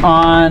depends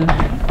on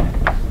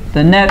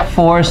the net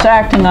force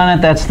acting on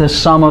it, that's the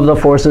sum of the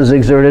forces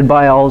exerted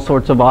by all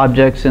sorts of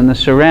objects in the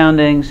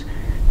surroundings,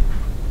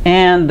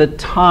 and the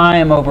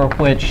time over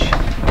which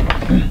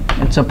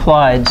it's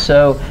applied.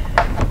 So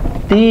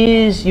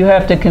these, you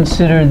have to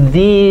consider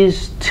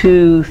these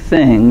two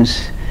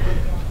things.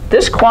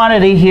 This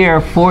quantity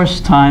here, force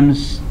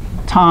times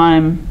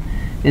time,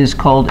 is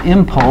called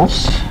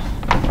impulse.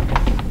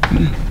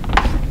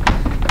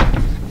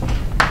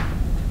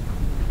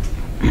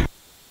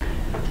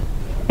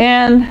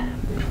 And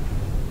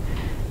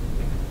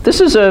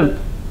this is a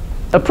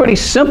pretty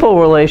simple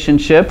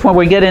relationship. When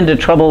we get into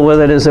trouble with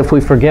it is if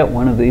we forget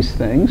one of these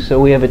things. So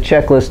we have a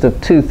checklist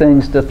of two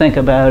things to think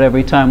about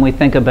every time we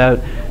think about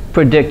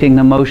predicting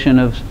the motion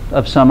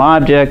of some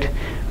object.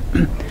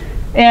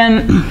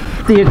 And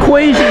the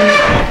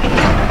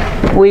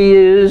equation we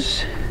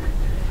use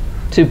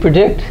to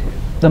predict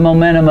the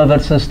momentum of a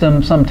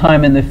system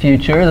sometime in the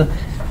future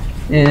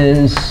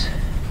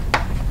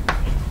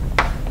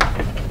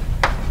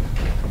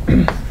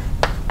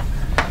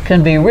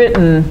can be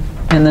written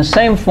in the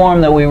same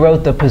form that we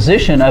wrote the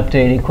position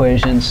update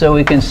equation. So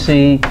we can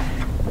see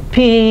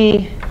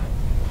P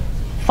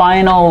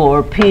final,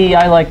 or P,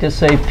 I like to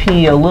say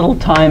P a little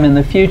time in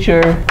the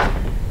future,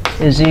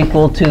 is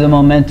equal to the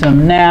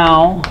momentum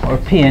now, or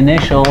P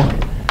initial,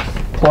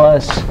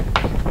 plus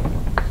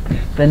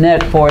the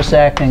net force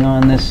acting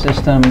on this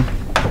system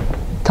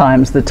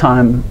times the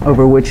time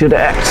over which it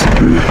acts.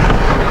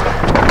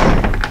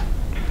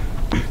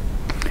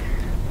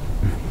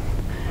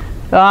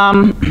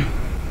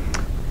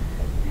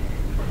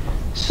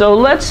 So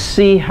let's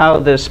see how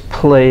this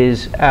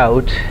plays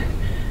out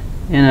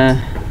in a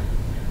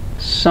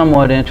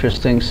somewhat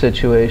interesting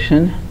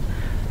situation.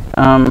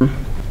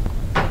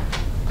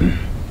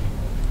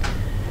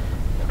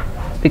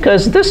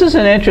 Because this is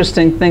an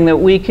interesting thing that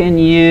we can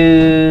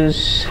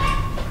use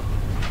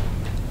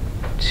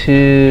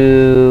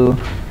to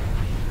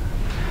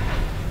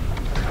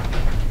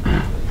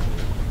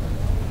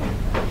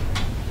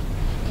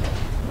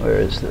where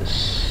is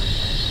this?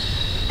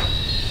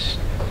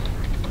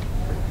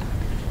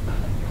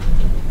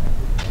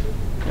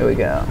 There we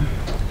go.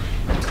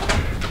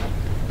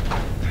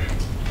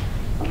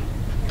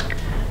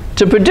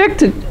 To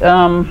predict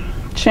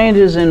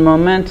changes in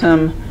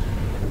momentum,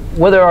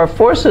 whether our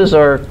forces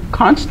are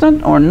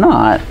constant or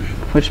not,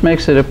 which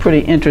makes it a pretty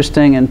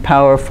interesting and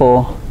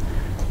powerful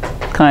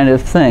kind of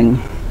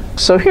thing.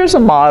 So here's a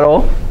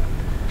model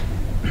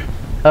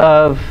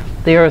of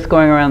the Earth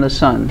going around the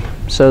sun.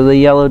 So the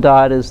yellow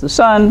dot is the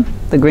sun,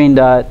 the green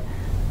dot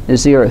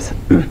is the Earth.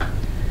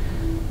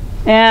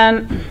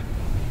 And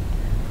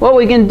what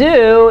we can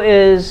do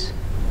is,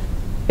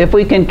 if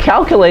we can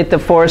calculate the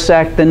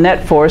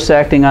net force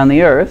acting on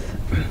the Earth,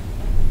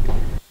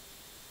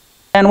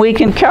 and we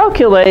can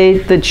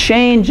calculate the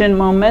change in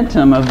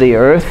momentum of the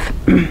Earth.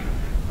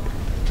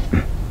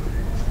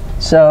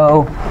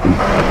 So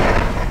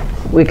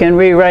we can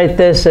rewrite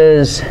this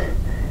as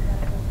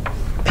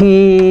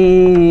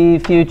P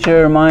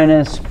future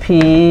minus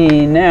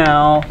P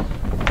now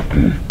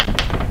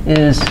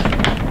is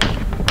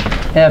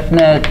F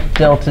net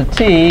delta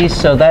T.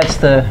 So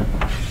that's a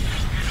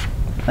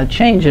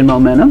change in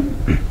momentum.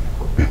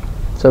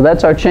 So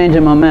that's our change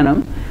in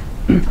momentum.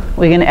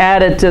 We can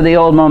add it to the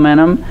old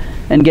momentum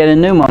and get a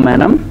new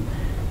momentum.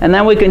 And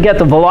then we can get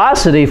the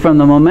velocity from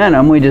the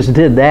momentum. We just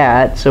did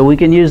that. So we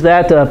can use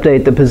that to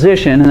update the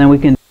position, and then we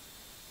can.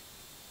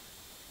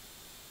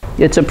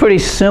 It's a pretty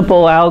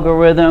simple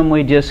algorithm.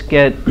 We just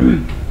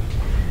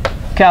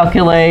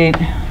calculate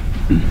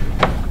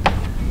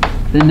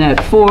the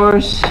net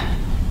force,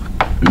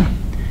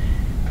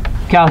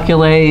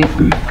 calculate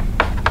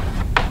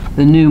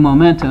the new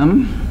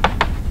momentum,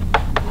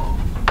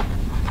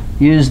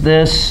 use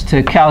this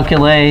to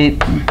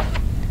calculate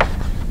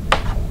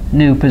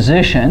new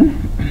position,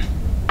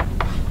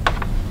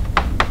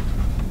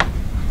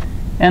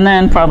 and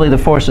then probably the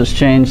forces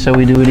change, so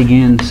we do it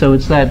again. So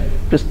it's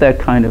just that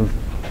kind of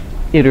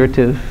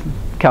iterative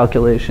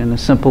calculation, a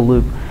simple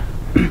loop.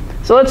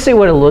 So let's see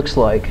what it looks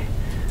like.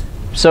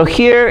 So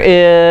here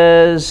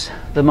is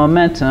the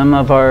momentum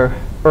of our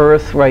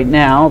Earth right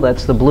now.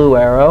 That's the blue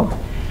arrow.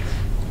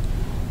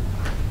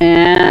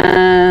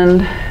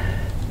 And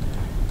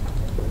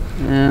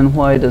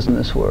why doesn't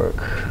this work?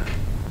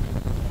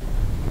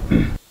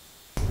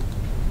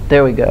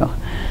 There we go.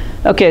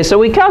 Okay, so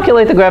we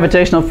calculate the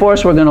gravitational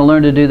force. We're going to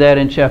learn to do that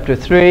in Chapter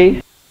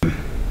 3.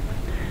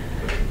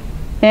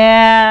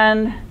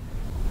 And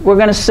we're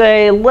going to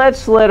say,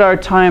 let's let our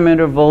time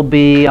interval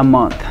be a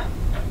month.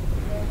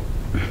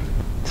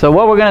 So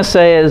what we're going to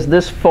say is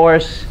this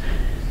force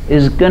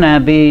is going to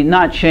be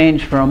not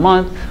changed for a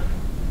month.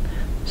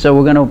 So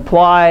we're going to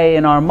apply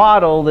in our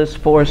model this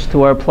force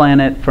to our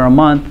planet for a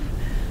month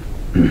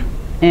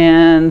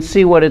and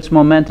see what its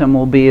momentum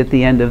will be at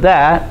the end of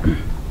that.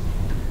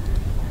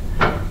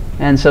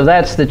 And so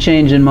that's the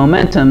change in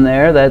momentum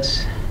there.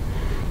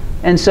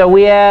 And so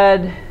we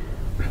add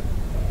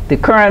the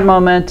current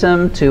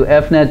momentum to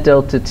F net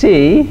delta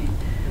T,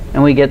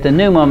 and we get the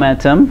new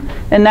momentum.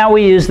 And now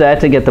we use that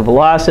to get the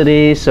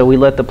velocity, so we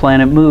let the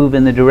planet move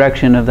in the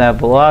direction of that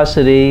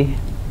velocity,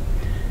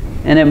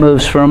 and it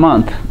moves for a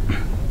month.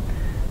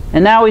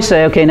 And now we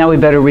say, okay, now we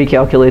better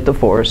recalculate the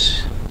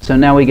force. So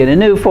now we get a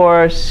new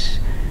force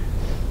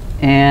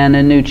and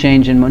a new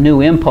change in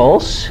new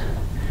impulse.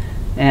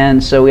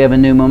 And so we have a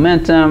new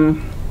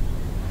momentum.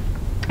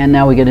 And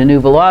now we get a new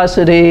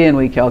velocity, and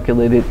we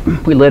calculate it.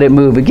 We let it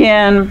move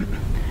again.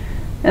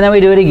 And then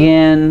we do it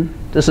again.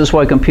 This is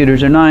why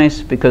computers are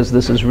nice, because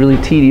this is really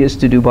tedious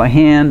to do by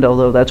hand,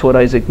 although that's what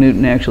Isaac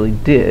Newton actually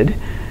did.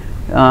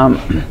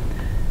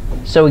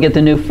 So we get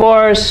the new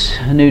force,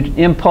 a new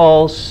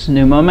impulse,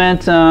 new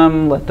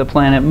momentum, let the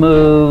planet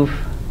move,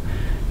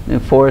 new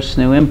force,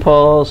 new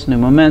impulse, new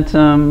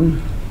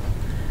momentum.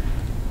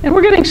 And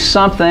we're getting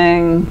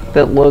something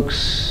that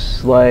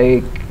looks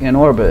like an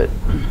orbit,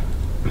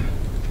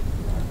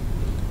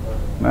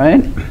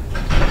 right?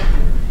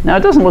 Now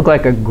it doesn't look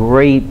like a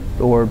great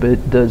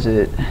orbit, does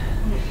it?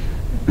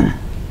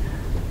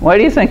 Why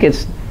do you think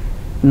it's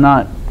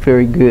not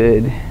very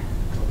good?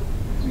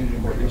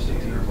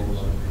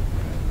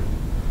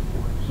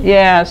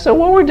 Yeah, so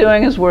what we're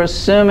doing is we're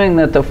assuming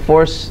that the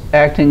force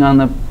acting on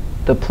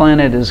the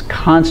planet is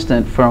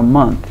constant for a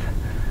month.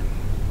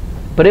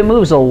 But it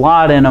moves a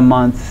lot in a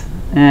month,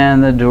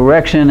 and the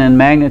direction and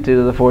magnitude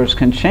of the force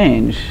can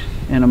change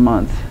in a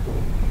month.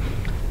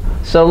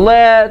 So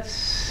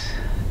let's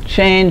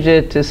change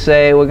it to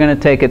say we're going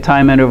to take a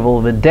time interval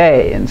of a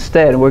day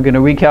instead. We're going to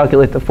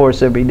recalculate the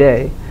force every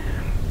day.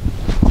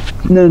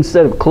 And then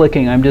instead of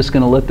clicking, I'm just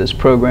going to let this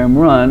program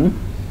run.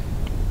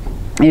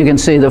 You can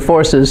see the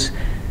force is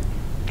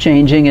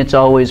changing. It's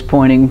always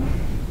pointing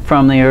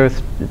from the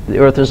Earth. The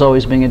Earth is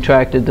always being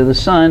attracted to the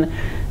sun.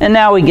 And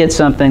now we get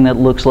something that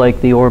looks like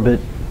the orbit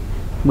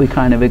we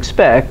kind of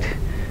expect.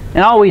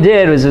 And all we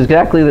did was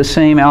exactly the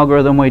same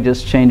algorithm. We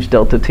just changed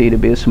delta t to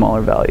be a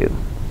smaller value.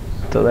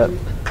 So that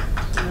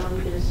Now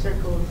we get a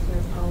circle instead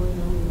of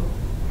polynomial.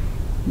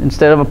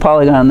 instead of a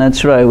polygon,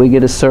 that's right, we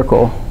get a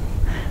circle.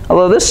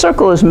 Although this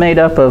circle is made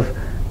up of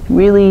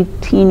really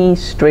teeny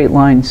straight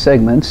line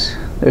segments.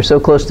 They're so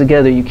close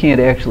together you can't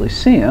actually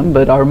see them,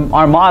 but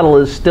our model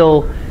is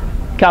still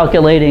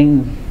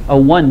calculating a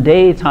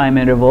one-day time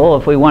interval.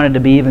 If we wanted to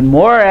be even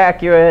more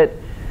accurate,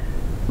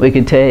 we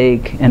could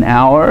take an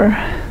hour.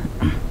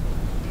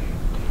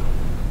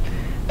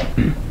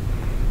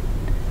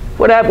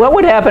 What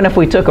would happen if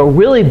we took a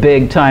really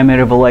big time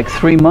interval, like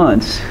 3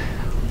 months?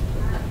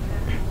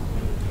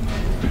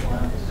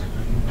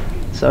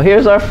 So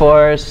here's our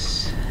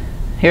force,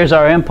 here's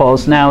our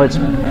impulse. Now it's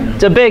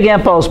a big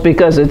impulse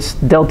because it's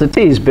delta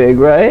t is big,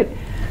 right?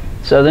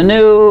 So the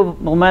new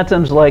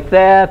momentum's like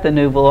that, the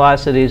new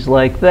velocity's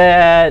like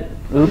that.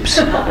 Oops.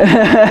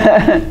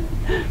 That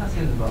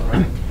seems about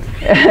right.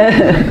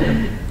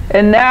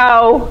 And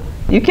now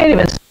you can't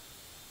even.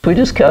 We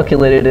just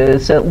calculated it.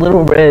 It's that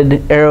little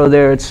red arrow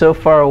there. It's so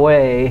far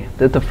away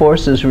that the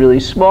force is really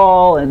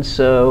small, and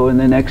so in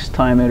the next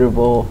time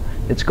interval,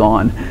 it's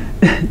gone.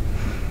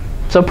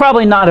 So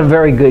probably not a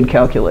very good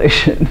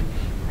calculation.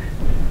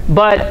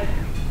 But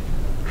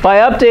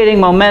by updating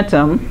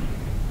momentum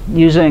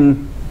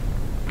using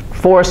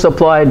force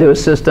applied to a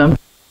system,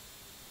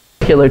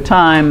 particular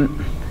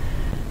time,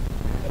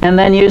 and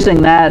then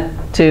using that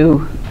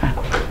to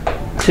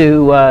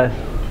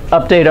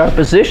update our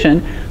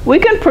position, we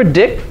can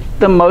predict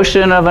the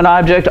motion of an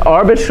object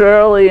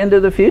arbitrarily into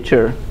the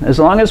future. As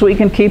long as we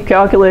can keep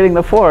calculating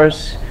the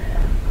force,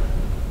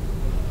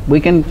 we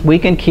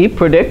can keep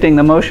predicting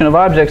the motion of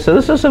objects. So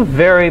this is a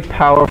very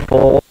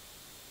powerful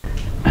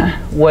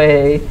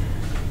way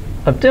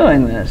of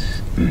doing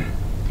this.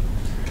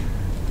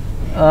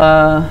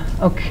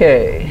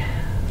 Okay,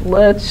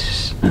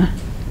 let's.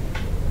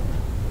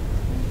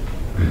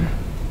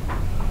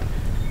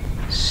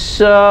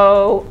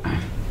 So,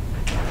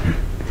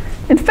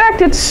 in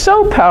fact, it's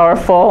so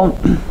powerful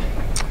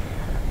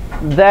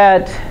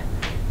that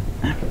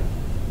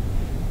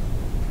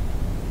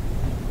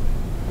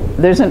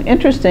there's an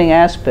interesting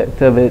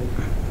aspect of it.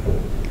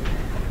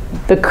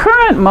 The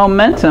current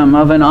momentum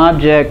of an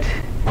object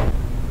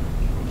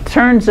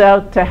turns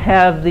out to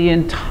have the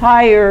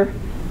entire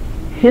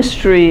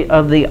history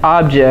of the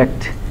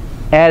object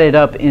added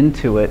up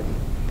into it.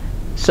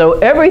 So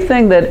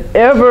everything that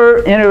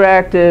ever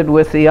interacted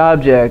with the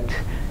object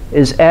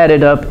is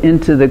added up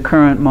into the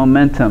current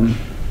momentum.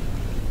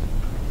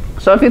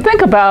 So if you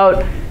think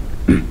about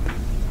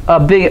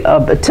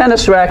a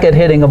tennis racket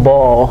hitting a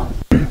ball.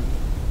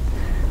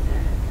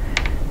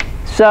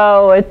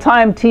 So at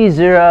time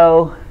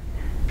t0,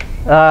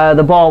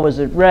 the ball was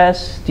at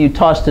rest. You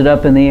tossed it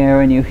up in the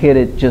air and you hit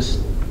it just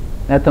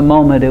at the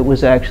moment it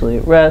was actually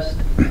at rest.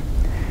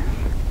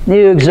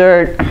 You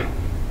exert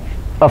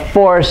a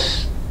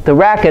force. The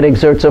racket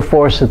exerts a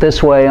force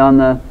this way on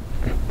the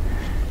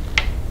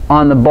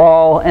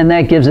ball, and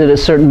that gives it a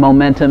certain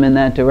momentum in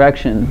that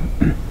direction.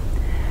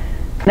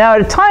 Now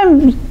at a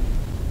time,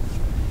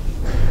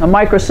 a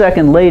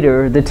microsecond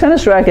later, the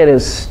tennis racket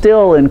is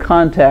still in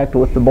contact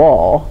with the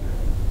ball.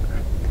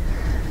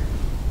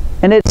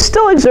 And it's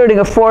still exerting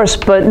a force,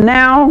 but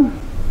now,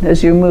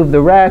 as you move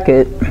the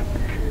racket,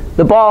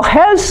 the ball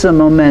has some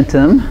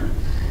momentum.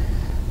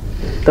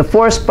 The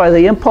force by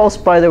the impulse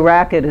by the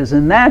racket is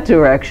in that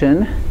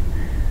direction.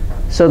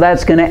 So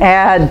that's going to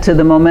add to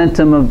the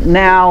momentum of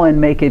now and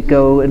make it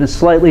go in a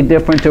slightly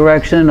different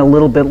direction a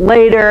little bit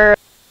later,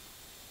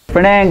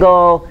 different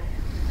angle.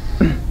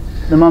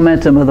 The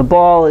momentum of the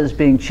ball is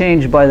being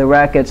changed by the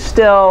racket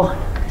still.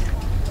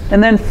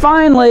 And then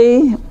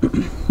finally,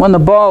 when the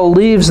ball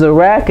leaves the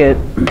racket,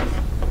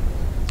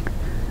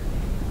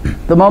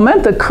 the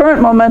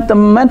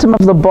momentum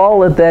of the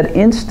ball at that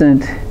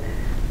instant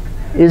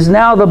is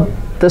now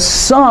the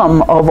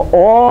sum of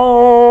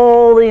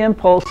all the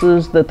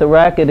impulses that the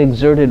racket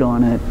exerted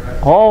on it.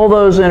 All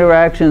those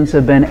interactions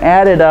have been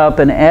added up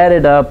and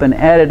added up and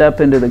added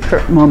up into the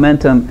current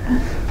momentum.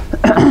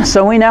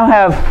 So we now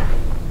have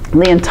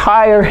the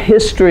entire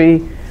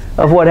history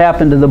of what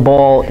happened to the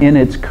ball in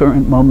its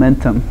current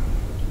momentum.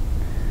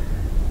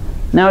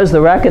 Now, is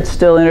the racket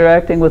still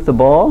interacting with the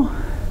ball?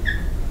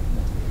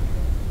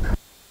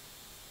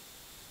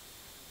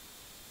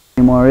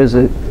 Anymore, is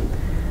it?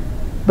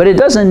 But it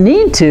doesn't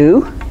need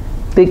to,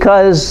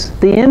 because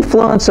the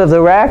influence of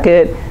the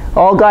racket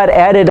all got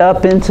added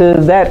up into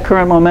that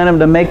current momentum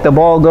to make the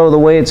ball go the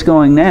way it's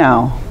going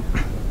now.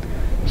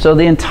 So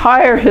the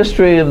entire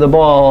history of the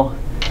ball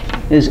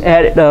is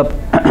added up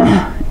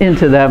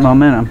into that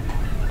momentum.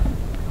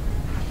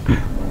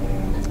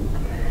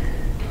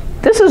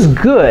 This is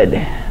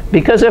good,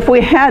 because if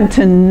we had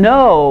to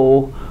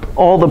know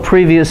all the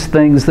previous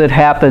things that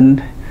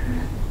happened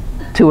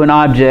to an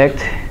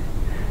object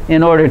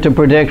in order to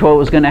predict what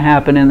was going to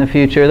happen in the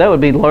future, that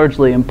would be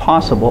largely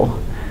impossible.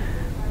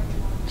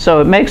 So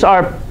it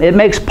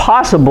makes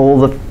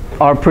possible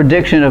our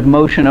prediction of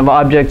motion of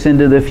objects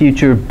into the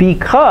future,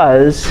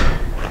 because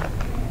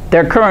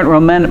their current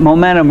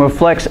momentum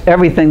reflects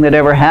everything that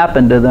ever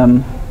happened to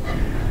them.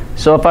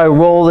 So if I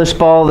roll this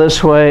ball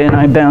this way and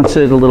I bounce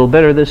it a little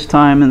better this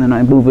time, and then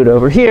I move it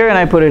over here and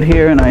I put it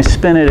here and I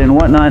spin it and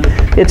whatnot,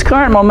 its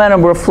current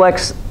momentum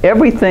reflects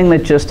everything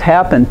that just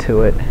happened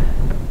to it.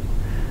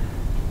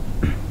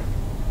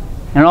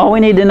 And all we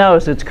need to know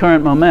is its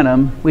current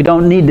momentum. We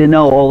don't need to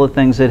know all the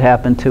things that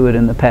happened to it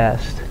in the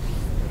past.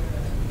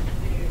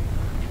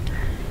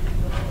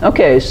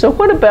 Okay, so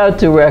what about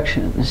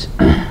directions?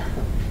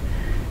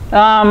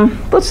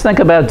 Let's think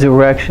about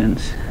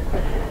directions.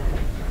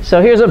 So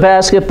here's a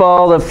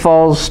basketball that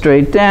falls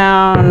straight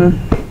down,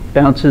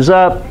 bounces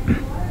up.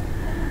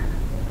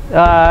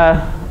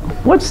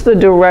 What's the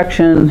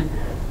direction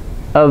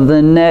of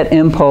the net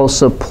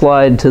impulse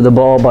applied to the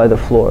ball by the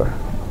floor?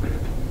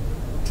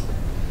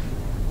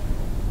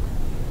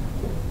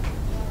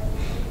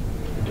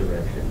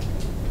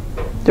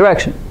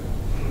 Direction.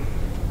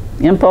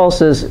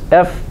 Impulse is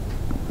F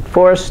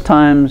force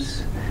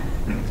times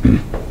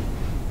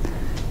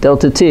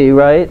delta t,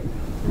 right?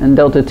 And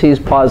delta t is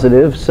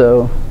positive,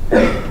 so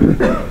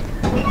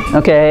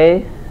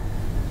okay.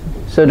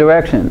 So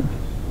direction.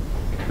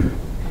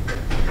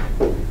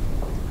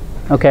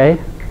 Okay.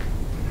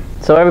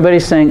 So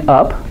everybody's saying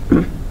up.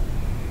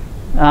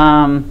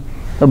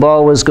 The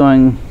ball was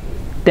going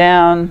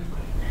down.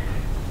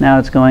 Now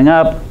it's going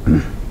up.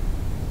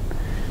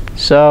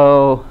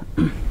 So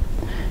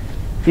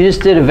you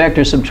just did a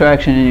vector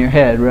subtraction in your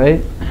head,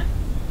 right?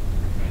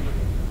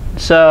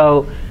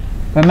 So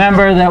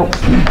remember that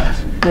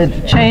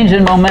the change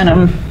in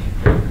momentum.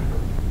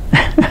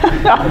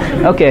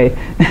 Okay.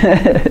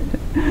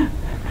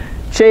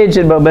 Change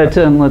in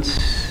momentum.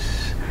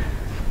 Let's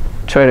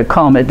try to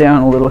calm it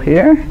down a little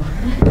here.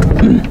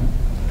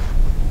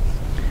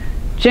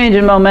 Change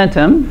in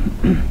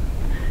momentum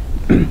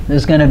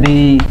is going to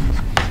be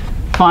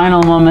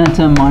final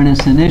momentum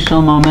minus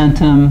initial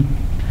momentum,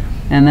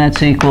 and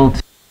that's equal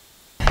to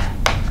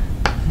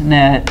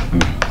net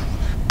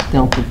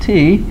delta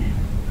t.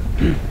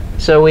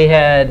 So we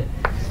had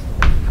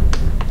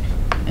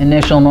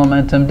initial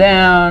momentum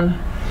down,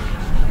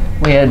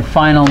 we had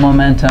final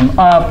momentum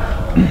up,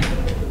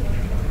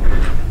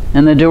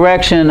 and the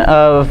direction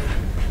of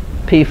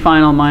p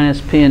final minus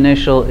p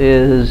initial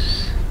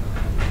is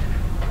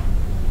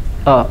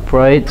up,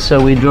 right?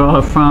 So we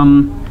draw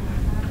from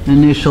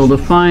initial to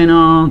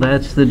final,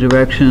 that's the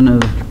direction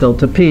of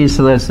delta p,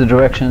 so that's the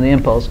direction of the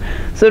impulse.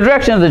 So the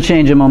direction of the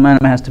change in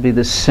momentum has to be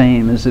the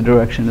same as the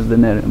direction of the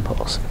net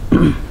impulse.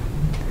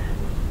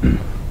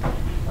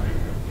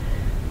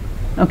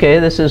 Okay,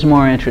 this is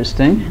more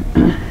interesting.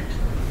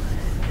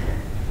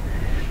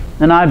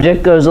 An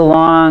object goes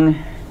along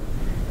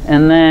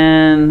and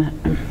then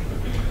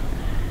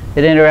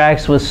it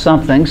interacts with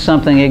something.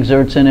 Something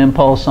exerts an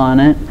impulse on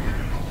it.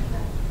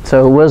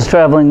 So it was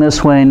traveling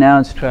this way, now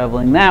it's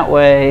traveling that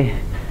way.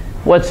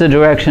 What's the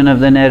direction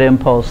of the net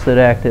impulse that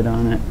acted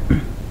on it?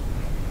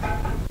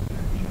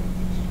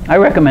 I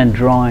recommend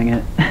drawing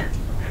it.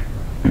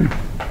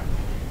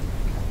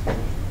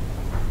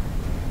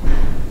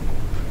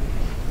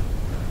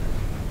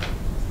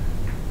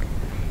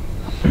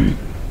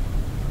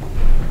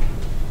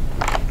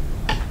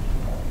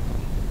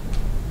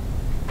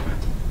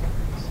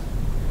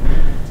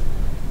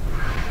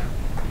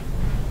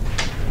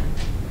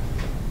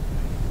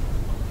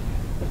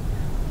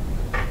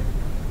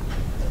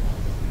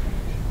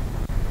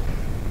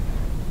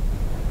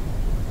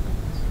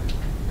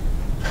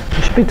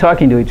 actually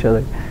talking to each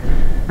other.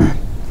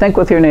 Think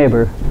with your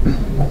neighbor.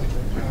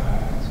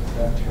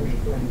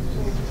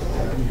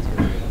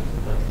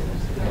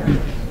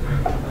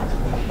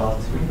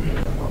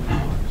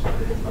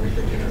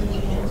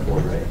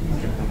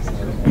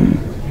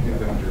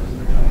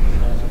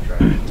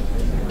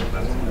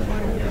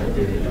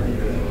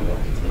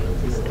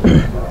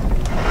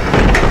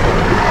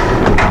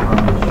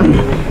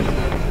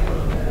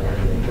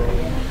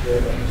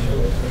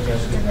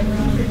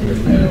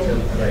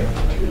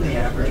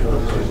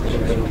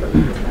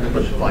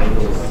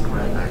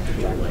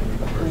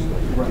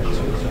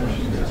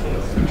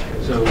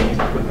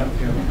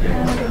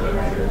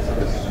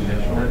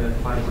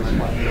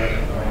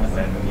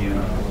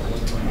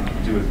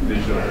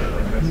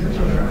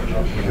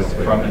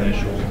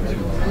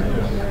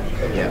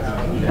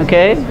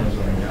 Okay.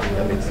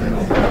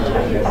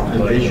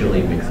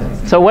 Visually makes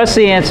sense. So what's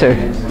the answer?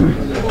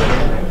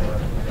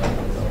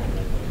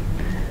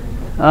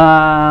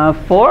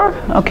 4?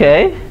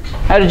 Okay.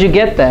 How did you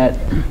get that?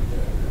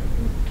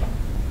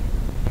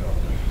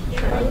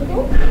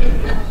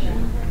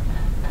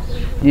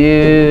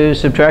 You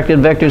subtracted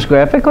vectors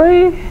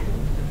graphically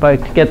by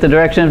get the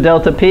direction of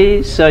delta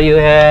p. So you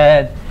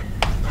had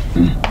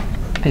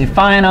p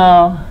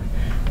final.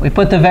 We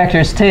put the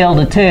vectors tail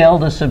to tail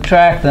to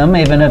subtract them,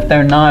 even if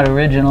they're not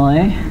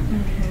originally.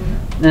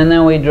 And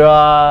then we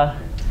draw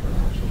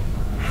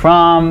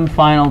from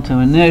final to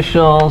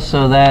initial,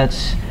 so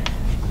that's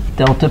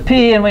delta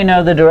p, and we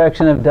know the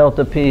direction of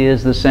delta p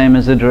is the same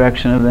as the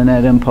direction of the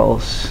net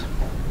impulse.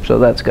 So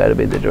that's got to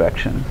be the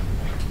direction.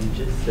 You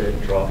just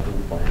said draw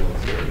from final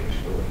to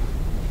initial.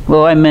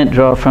 Well, I meant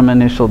draw from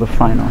initial to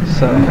final,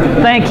 so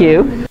thank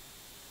you.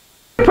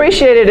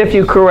 Appreciate it if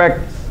you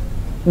correct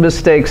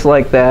mistakes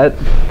like that,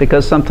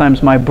 because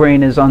sometimes my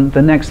brain is on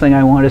the next thing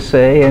I want to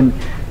say, and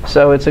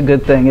so it's a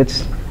good thing.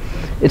 It's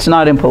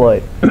not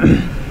impolite.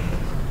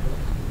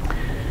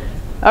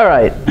 All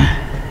right.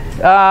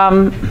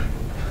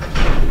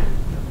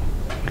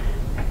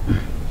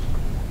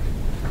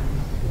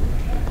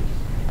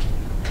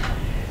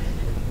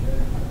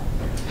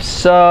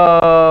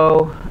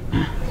 So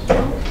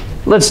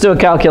let's do a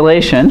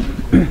calculation.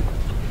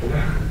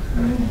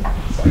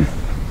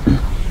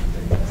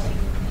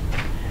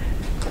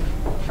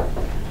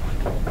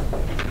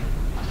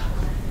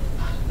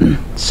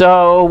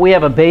 So we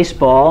have a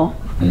baseball.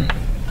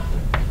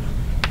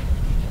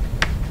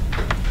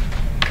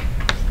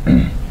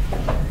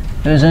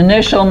 Whose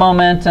initial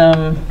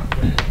momentum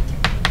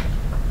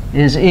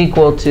is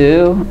equal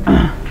to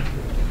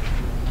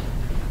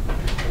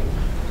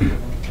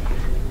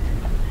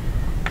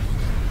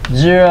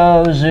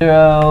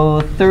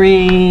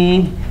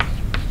 0.003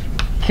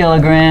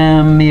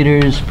 kilogram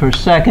meters per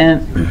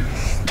second.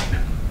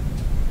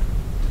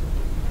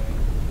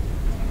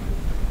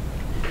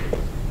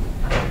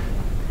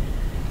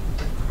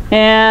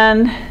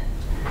 And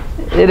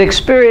it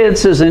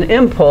experiences an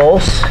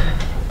impulse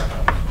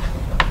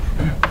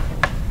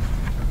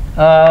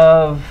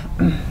of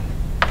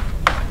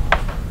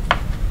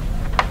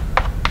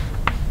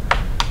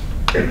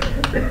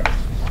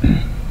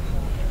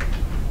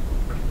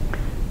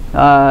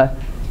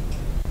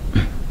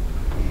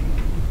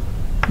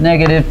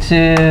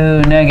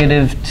 -2,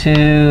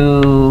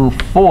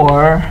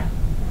 -4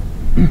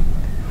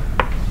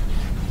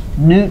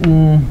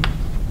 Newton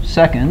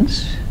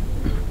seconds.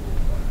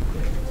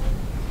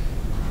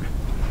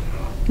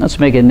 Let's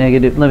make it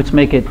negative. Let's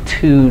make it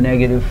 2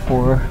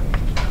 -4.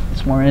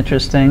 It's more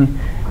interesting.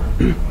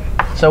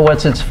 So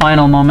what's its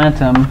final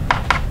momentum?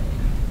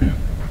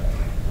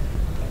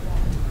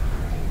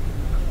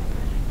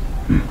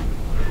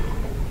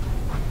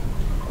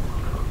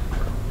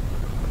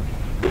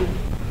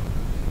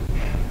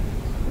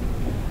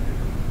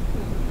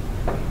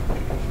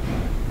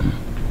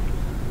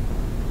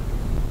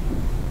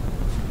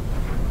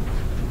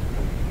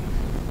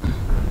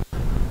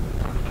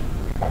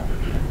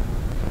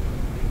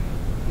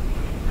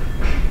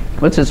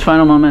 What's its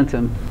final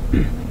momentum?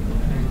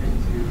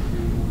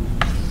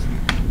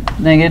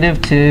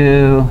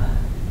 -2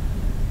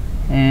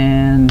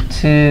 and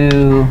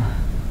 2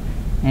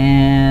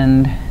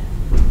 and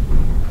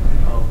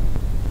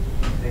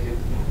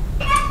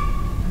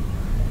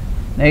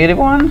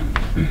 -1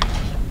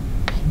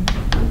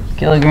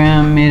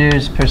 kilogram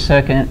meters per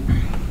second.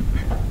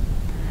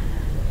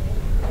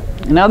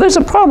 Now there's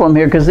a problem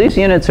here because these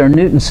units are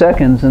Newton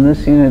seconds and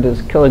this unit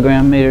is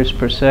kilogram meters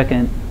per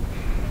second.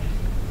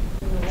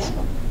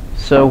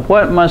 So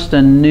what must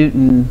a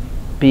Newton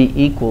be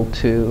equal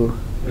to?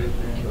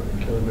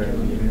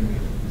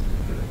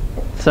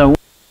 So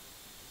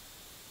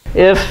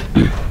if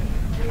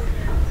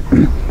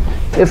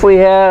we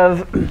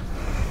have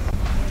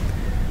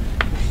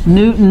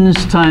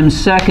newtons times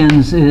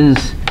seconds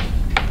is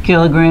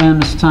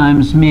kilograms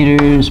times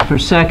meters per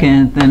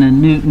second, then a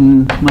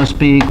Newton must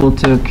be equal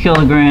to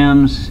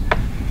kilograms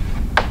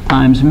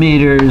times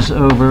meters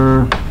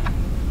over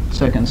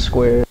seconds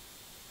squared.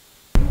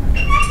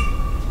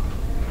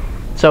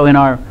 So in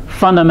our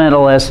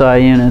fundamental SI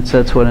units,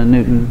 that's what a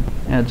Newton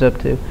adds up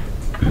to.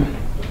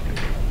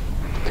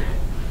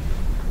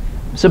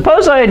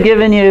 Suppose I had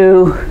given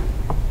you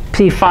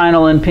P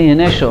final and P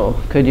initial.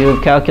 Could you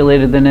have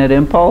calculated the net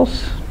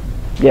impulse?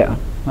 Yeah,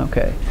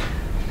 okay.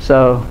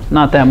 So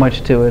not that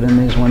much to it in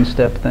these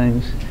one-step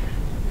things.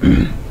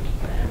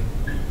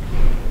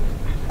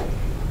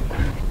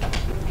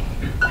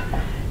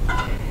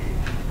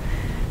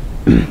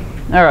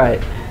 All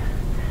right.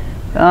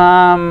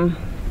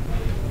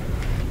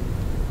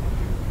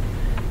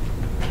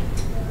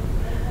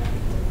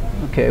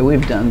 Okay,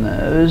 we've done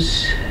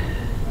those.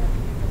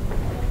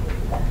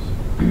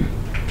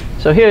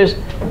 So here's,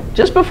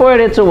 just before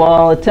it hits a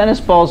wall, a tennis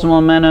ball's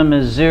momentum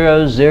is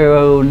 0,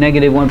 0,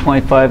 negative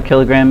 1.5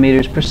 kilogram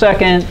meters per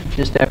second.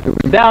 Just after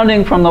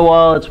rebounding from the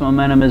wall, its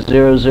momentum is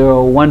 0,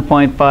 0,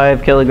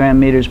 1.5 kilogram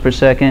meters per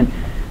second.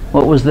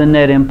 What was the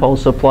net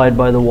impulse applied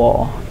by the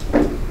wall?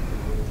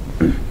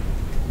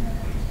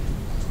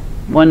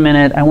 1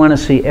 minute. I want to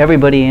see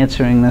everybody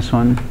answering this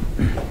one.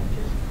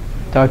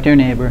 Talk to your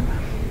neighbor.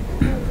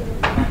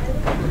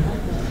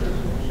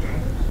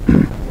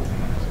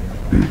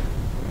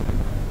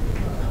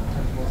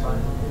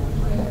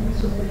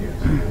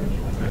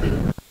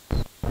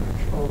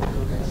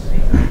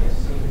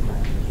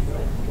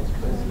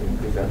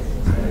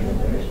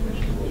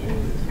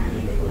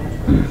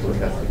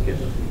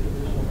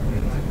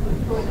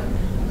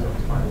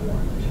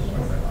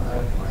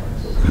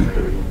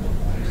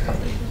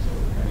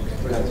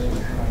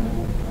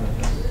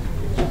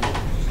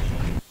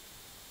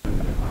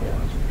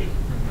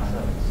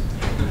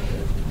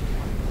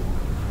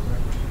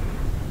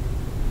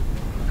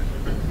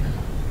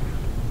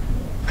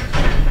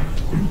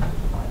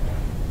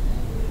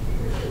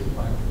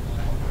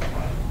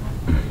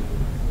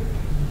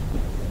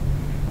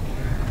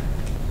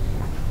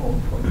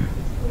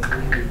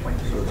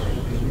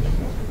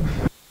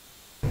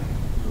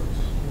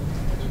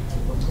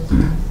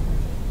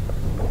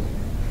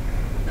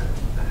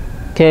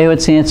 Okay,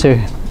 what's the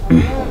answer?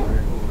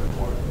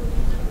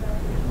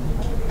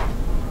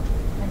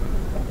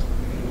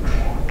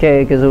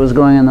 Okay, because it was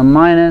going in the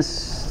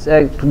minus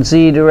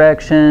z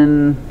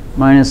direction,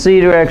 minus z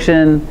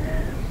direction.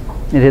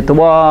 It hit the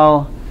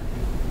wall.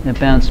 It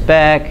bounced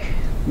back.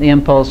 The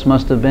impulse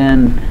must have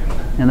been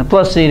in the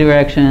plus z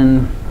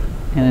direction,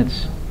 and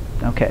it's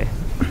okay.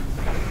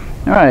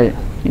 All right,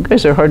 you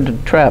guys are hard to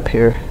trap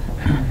here.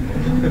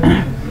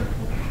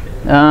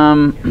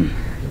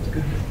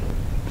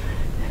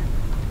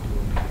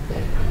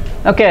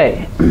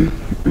 Okay.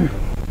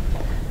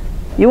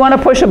 You want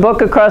to push a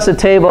book across a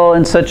table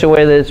in such a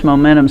way that its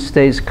momentum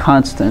stays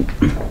constant.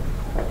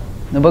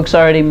 The book's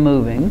already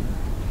moving.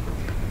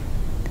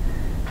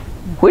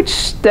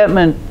 Which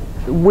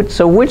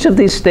of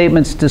these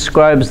statements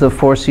describes the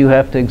force you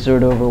have to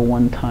exert over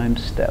one time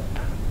step?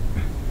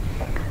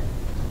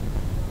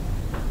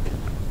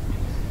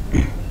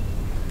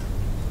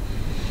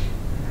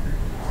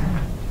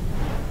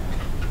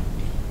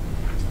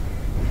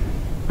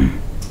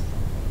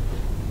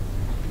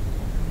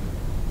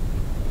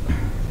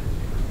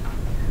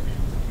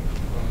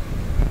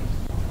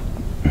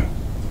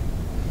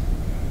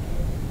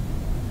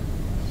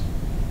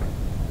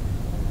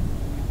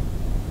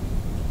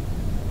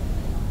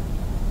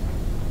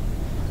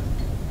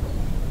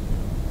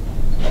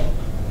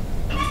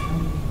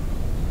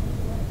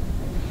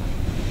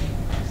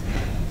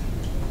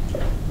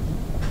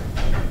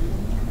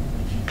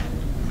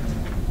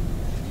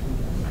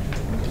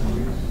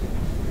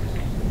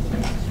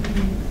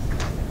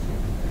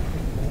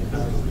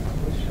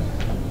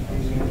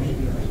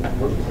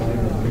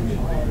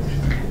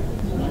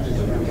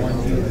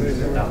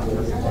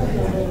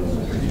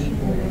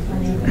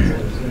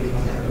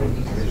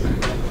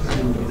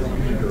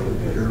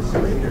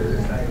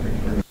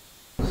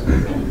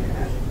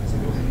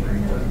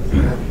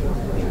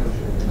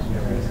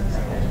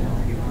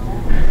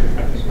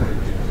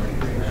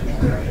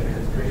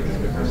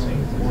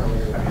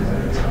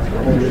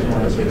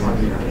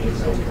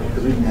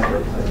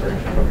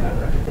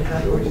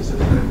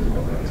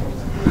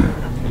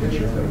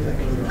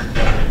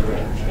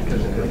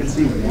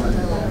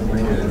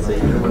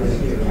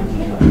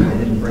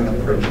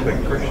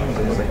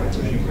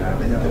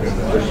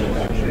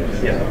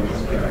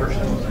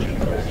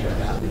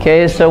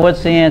 Okay, so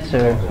what's the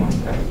answer?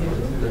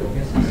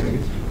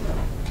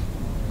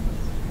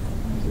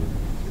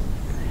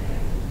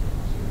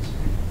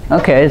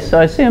 Okay, so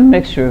I see a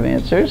mixture of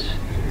answers.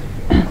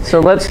 So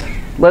let's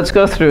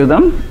go through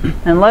them,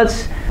 and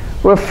let's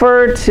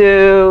refer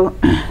to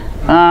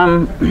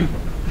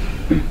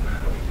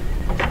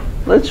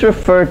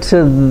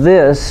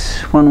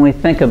this when we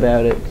think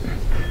about it.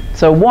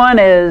 So one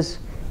is,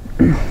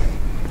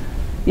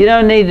 you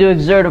don't need to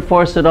exert a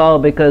force at all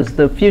because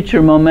the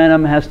future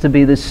momentum has to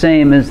be the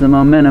same as the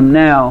momentum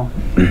now.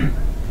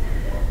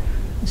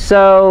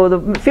 So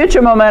the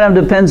future momentum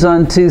depends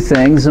on two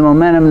things, the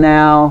momentum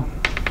now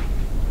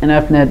and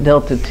F net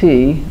delta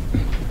t.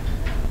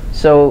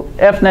 So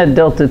F net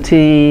delta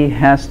t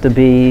has to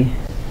be,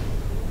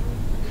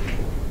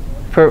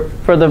 for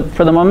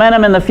the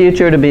momentum in the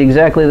future to be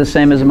exactly the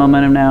same as the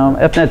momentum now,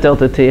 F net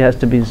delta t has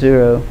to be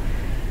 0.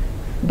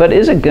 But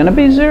is it going to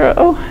be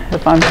 0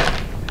 if I'm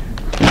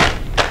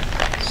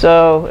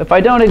So if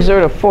I don't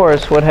exert a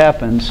force, what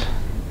happens?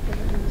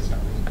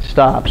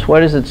 Stops.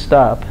 Why does it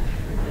stop?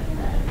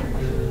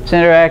 It's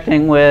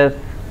interacting with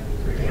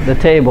the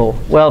table.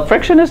 Well,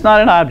 friction is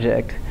not an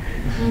object.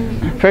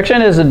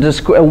 Friction is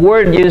a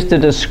word used to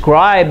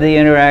describe the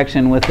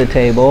interaction with the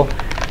table.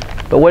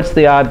 But what's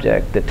the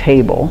object? The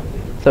table.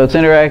 So it's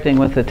interacting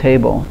with the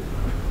table.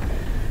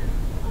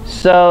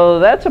 So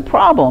that's a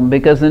problem,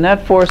 because the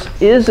net force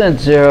isn't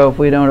zero if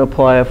we don't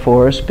apply a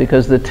force,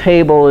 because the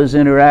table is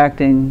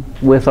interacting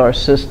with our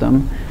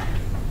system.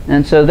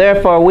 And so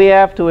therefore we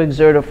have to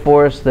exert a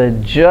force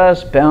that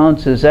just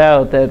balances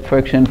out that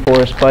friction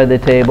force by the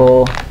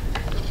table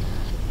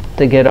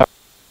to get our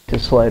to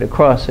slide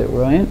across it,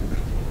 right?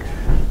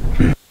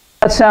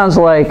 That sounds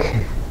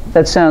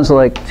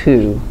like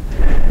 2.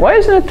 Why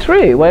isn't it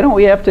 3? Why don't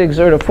we have to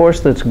exert a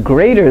force that's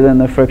greater than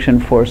the friction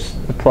force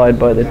applied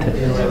by the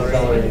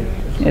table?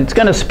 It's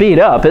going to speed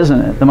up, isn't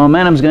it? The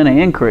momentum's going to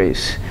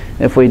increase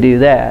if we do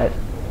that.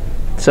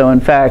 So in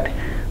fact,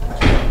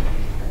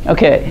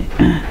 okay.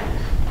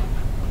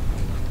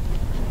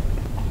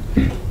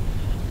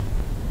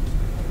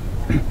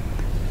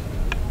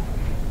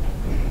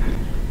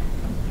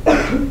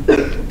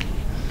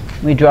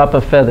 We drop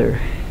a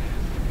feather.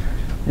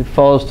 It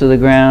falls to the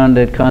ground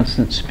at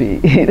constant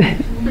speed.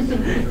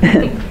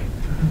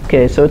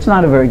 Okay, so it's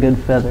not a very good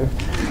feather.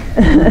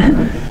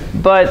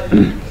 But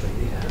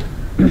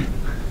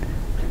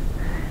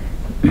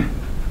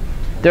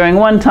during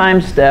one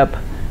time step,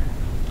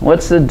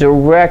 what's the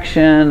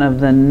direction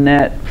of the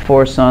net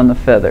force on the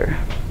feather?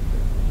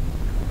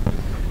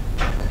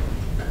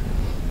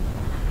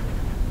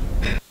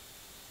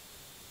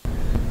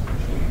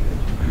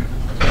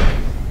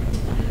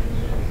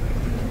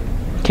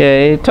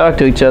 Okay, talk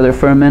to each other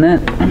for a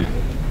minute.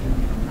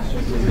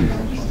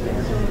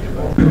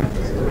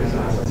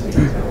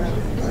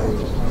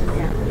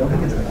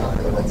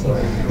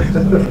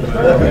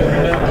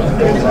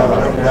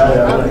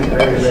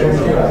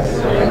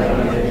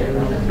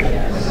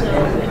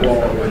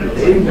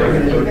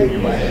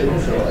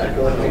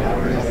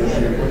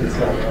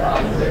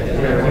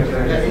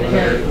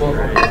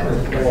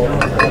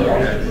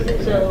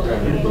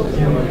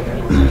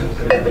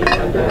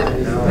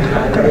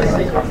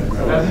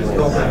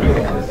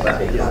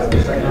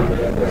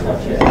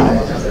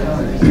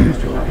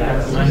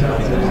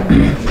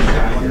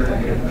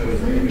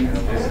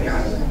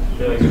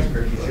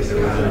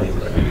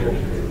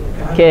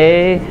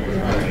 Okay.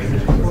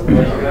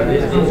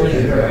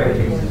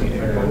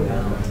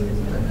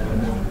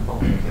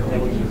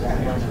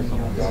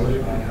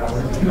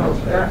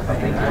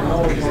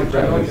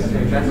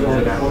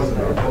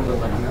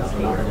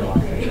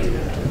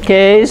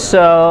 Okay,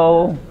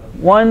 so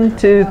 1,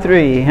 2,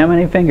 3. How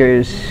many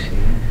fingers?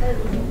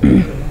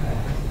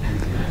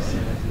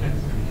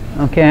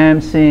 Okay,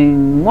 I'm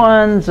seeing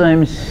 1s,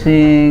 I'm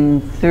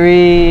seeing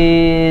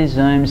 3s,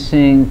 I'm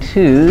seeing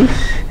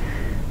 2s.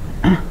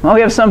 Well,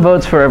 we have some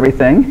votes for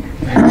everything.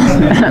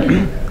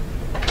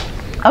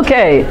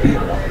 Okay,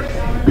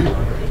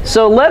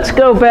 so let's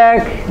go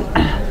back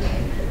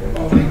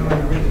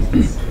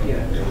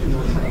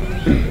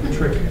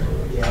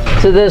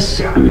to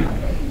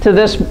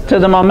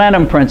the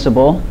momentum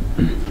principle,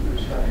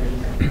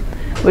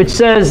 which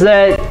says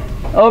that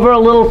over a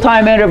little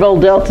time interval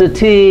delta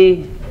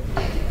t,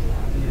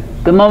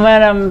 the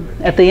momentum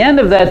at the end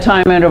of that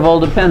time interval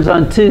depends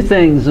on 2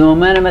 things: the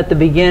momentum at the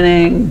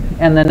beginning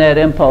and the net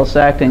impulse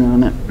acting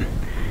on it.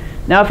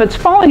 Now, if it's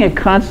falling at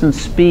constant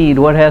speed,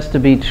 what has to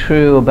be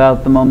true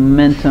about the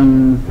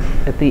momentum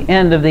at the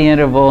end of the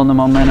interval and the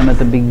momentum at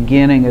the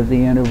beginning of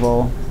the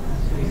interval?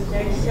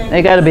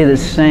 They got to be the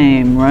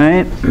same,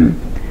 right?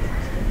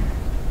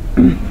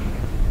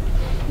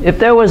 If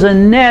there was a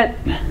net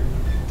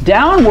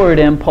downward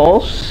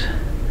impulse,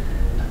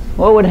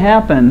 what would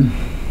happen?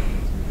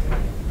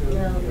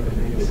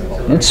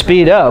 It'd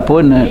speed up,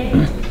 wouldn't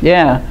it?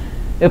 Yeah.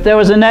 If there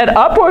was a net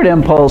upward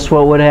impulse,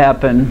 what would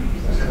happen?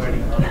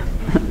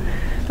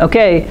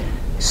 Okay,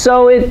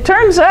 so it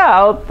turns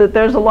out that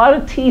there's a lot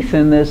of teeth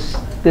in this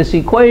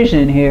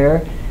equation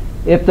here.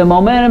 If the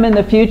momentum in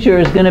the future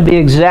is going to be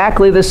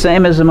exactly the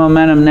same as the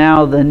momentum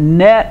now, the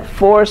net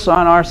force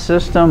on our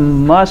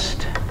system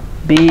must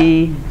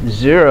be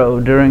 0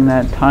 during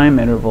that time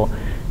interval.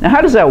 Now,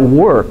 how does that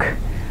work?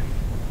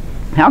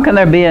 How can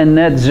there be a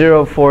net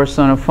 0 force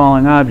on a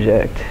falling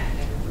object?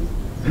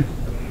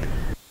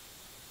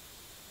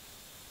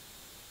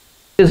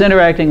 It's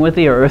interacting with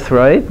the Earth,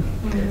 right?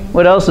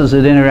 What else is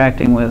it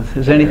interacting with?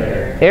 Is any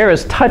air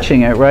is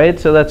touching it, right?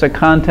 So that's a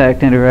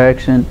contact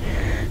interaction.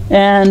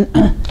 And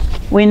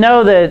we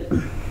know that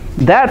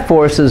that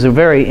force is a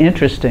very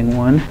interesting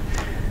one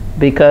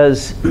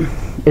because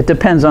it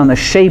depends on the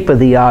shape of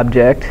the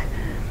object.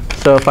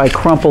 So if I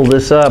crumple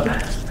this up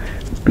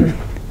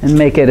and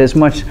make it as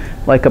much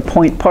like a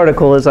point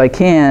particle as I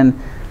can,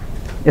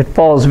 it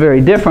falls very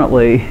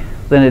differently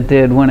than it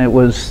did when it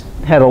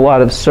had a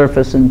lot of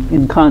surface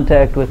in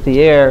contact with the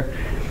air.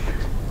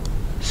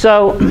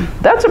 So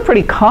that's a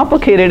pretty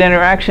complicated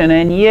interaction,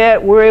 and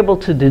yet we're able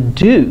to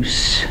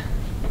deduce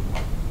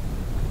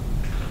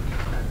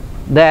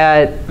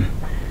that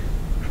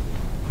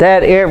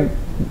air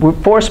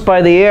force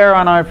by the air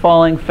on our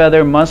falling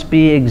feather must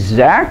be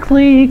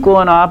exactly equal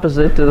and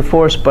opposite to the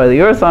force by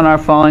the earth on our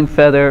falling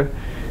feather,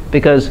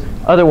 because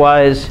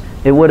otherwise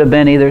it would have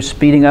been either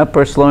speeding up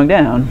or slowing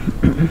down.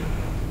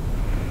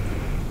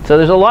 So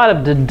there's a lot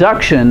of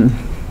deduction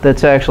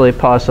that's actually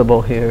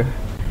possible here.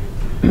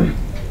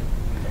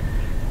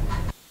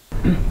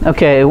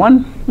 Okay,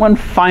 one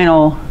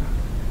final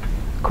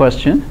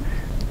question.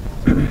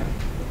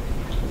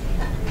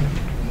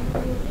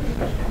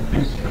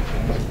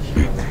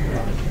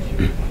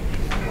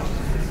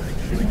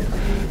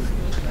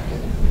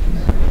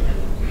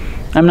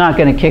 I'm not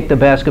going to kick the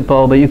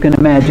basketball, but you can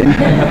imagine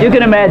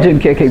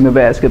kicking the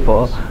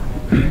basketball.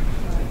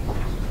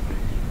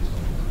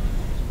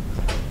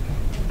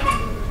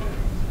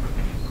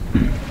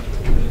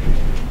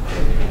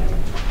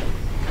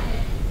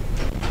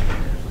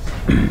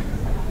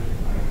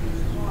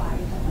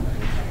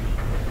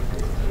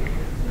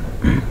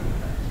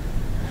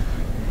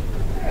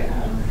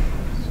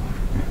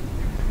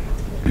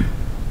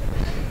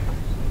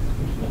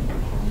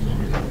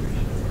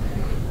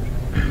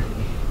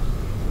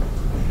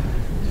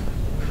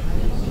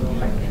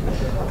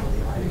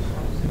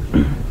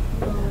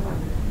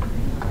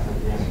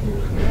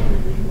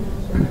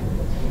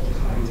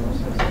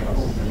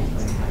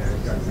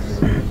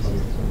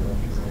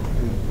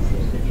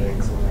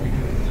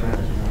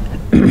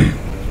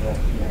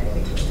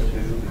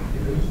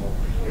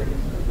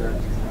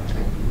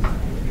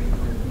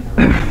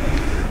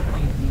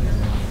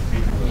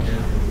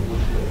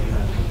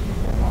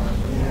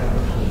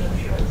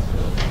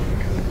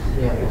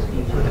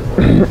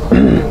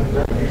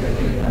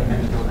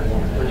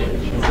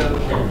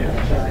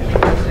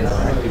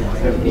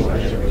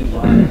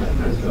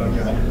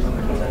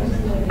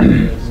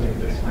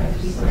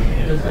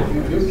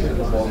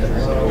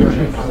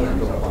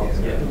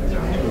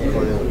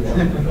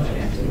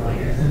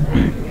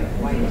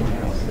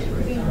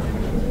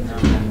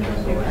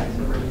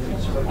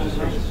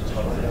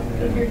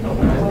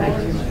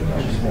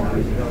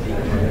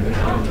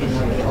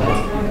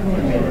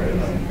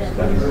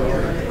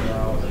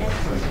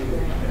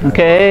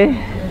 Okay.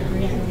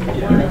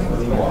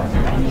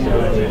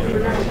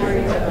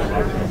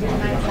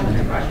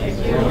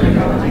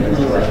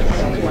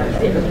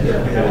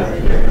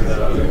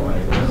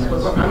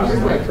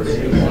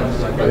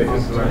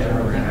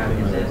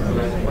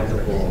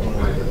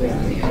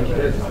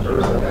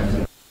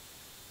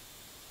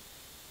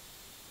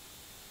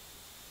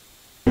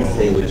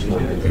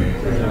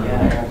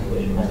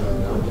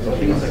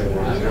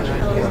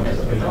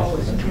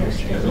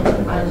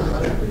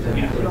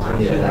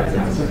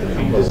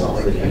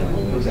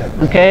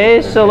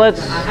 Okay, so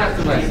let's.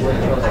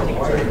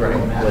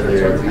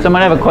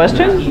 Someone have a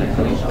question?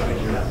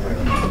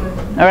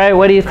 All right,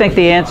 what do you think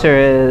the answer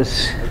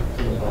is?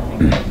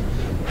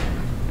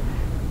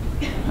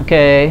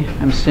 Okay,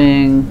 I'm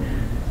seeing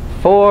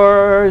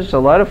 4s, a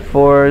lot of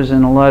 4s,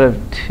 and a lot of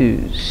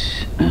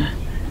 2s.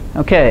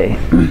 Okay,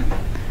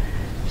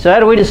 so how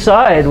do we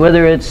decide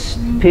whether it's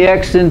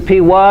px and py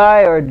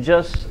or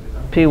just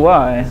py?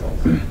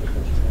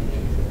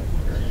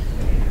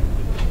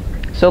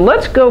 So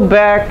let's go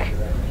back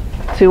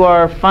to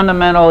our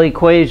fundamental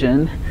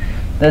equation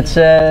that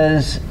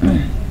says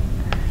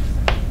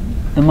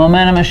the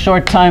momentum a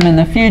short time in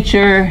the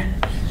future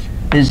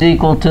is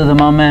equal to the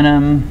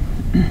momentum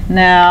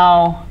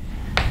now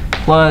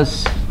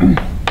plus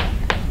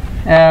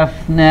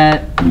F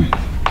net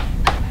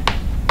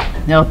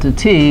delta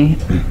t.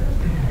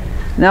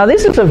 Now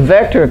this is a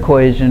vector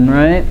equation,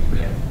 right?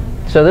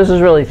 So this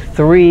is really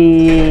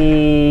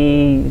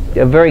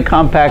a very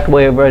compact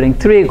way of writing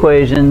 3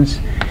 equations.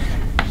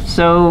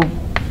 So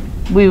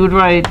we would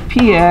write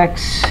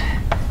px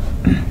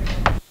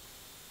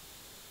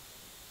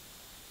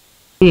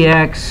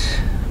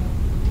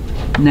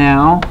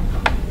now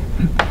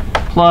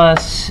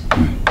plus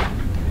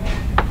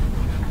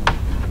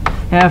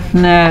F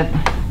net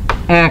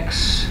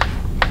x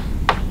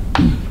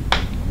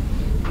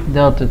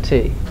delta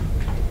t.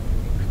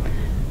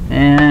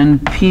 And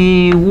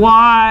py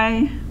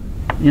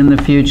in the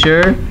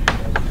future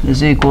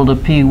is equal to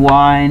py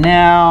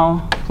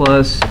now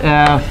plus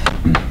F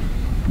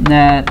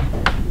net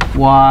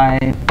y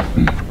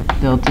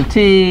delta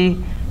t,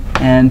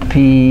 and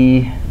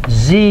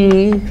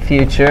pz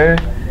future,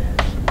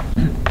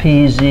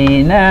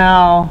 pz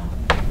now,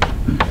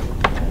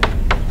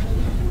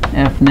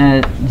 F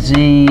net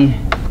z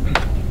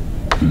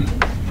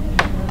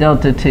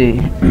delta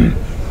t.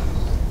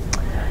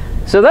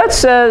 So that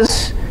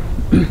says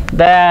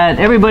that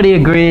everybody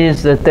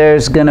agrees that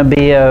there's going to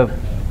be a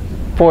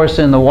force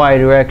in the y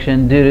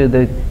direction due to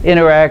the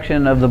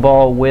interaction of the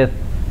ball with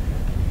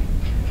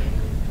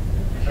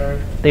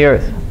the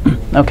earth.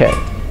 Okay,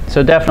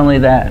 so definitely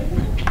that.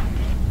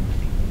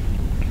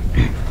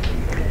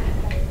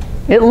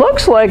 It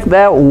looks like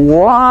that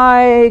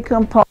y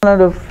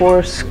component of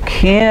force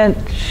can't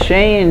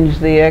change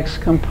the x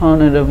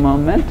component of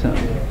momentum.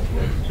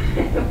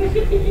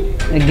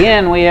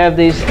 Again, we have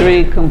these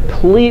 3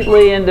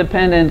 completely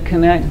independent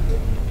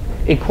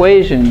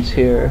equations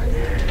here.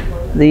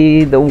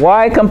 The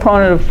y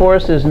component of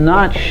force is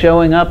not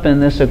showing up in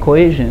this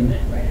equation.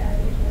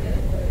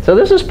 So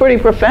this is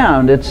pretty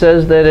profound. It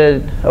says that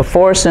a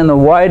force in the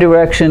y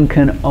direction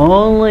can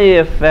only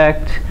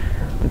affect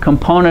the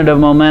component of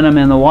momentum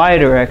in the y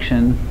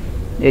direction.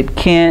 It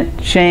can't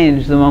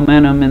change the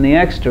momentum in the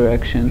x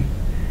direction.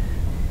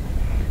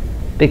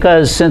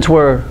 Because since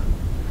we're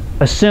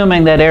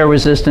assuming that air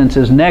resistance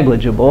is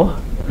negligible,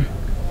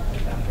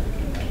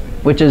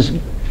 which is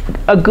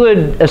a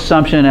good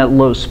assumption at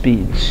low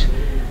speeds.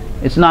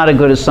 It's not a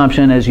good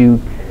assumption as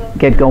you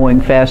get going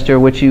faster,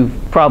 which you've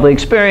probably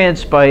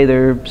experienced by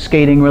either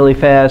skating really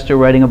fast or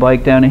riding a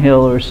bike down a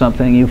hill or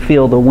something. You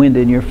feel the wind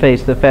in your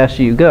face the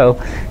faster you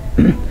go.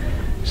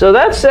 So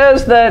that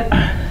says that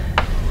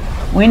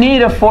we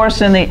need a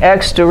force in the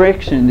x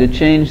direction to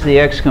change the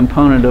x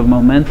component of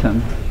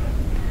momentum.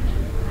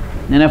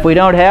 And if we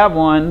don't have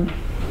one,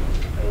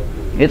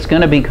 it's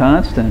going to be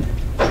constant.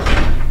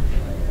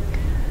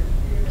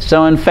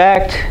 So in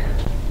fact,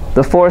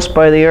 the force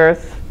by the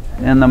Earth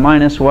in the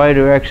minus y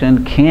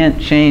direction can't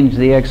change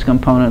the x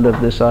component of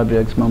this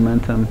object's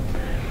momentum.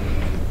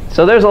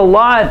 So there's a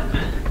lot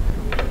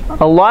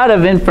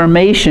of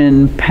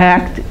information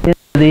packed into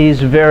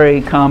these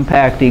very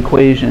compact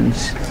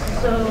equations.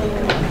 So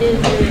is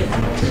it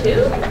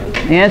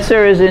 2? The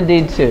answer is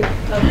indeed 2.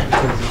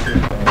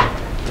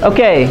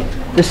 Okay,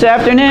 this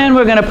afternoon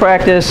we're going to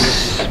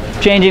practice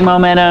changing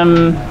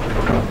momentum,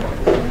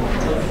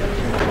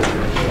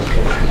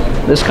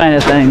 this kind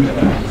of thing.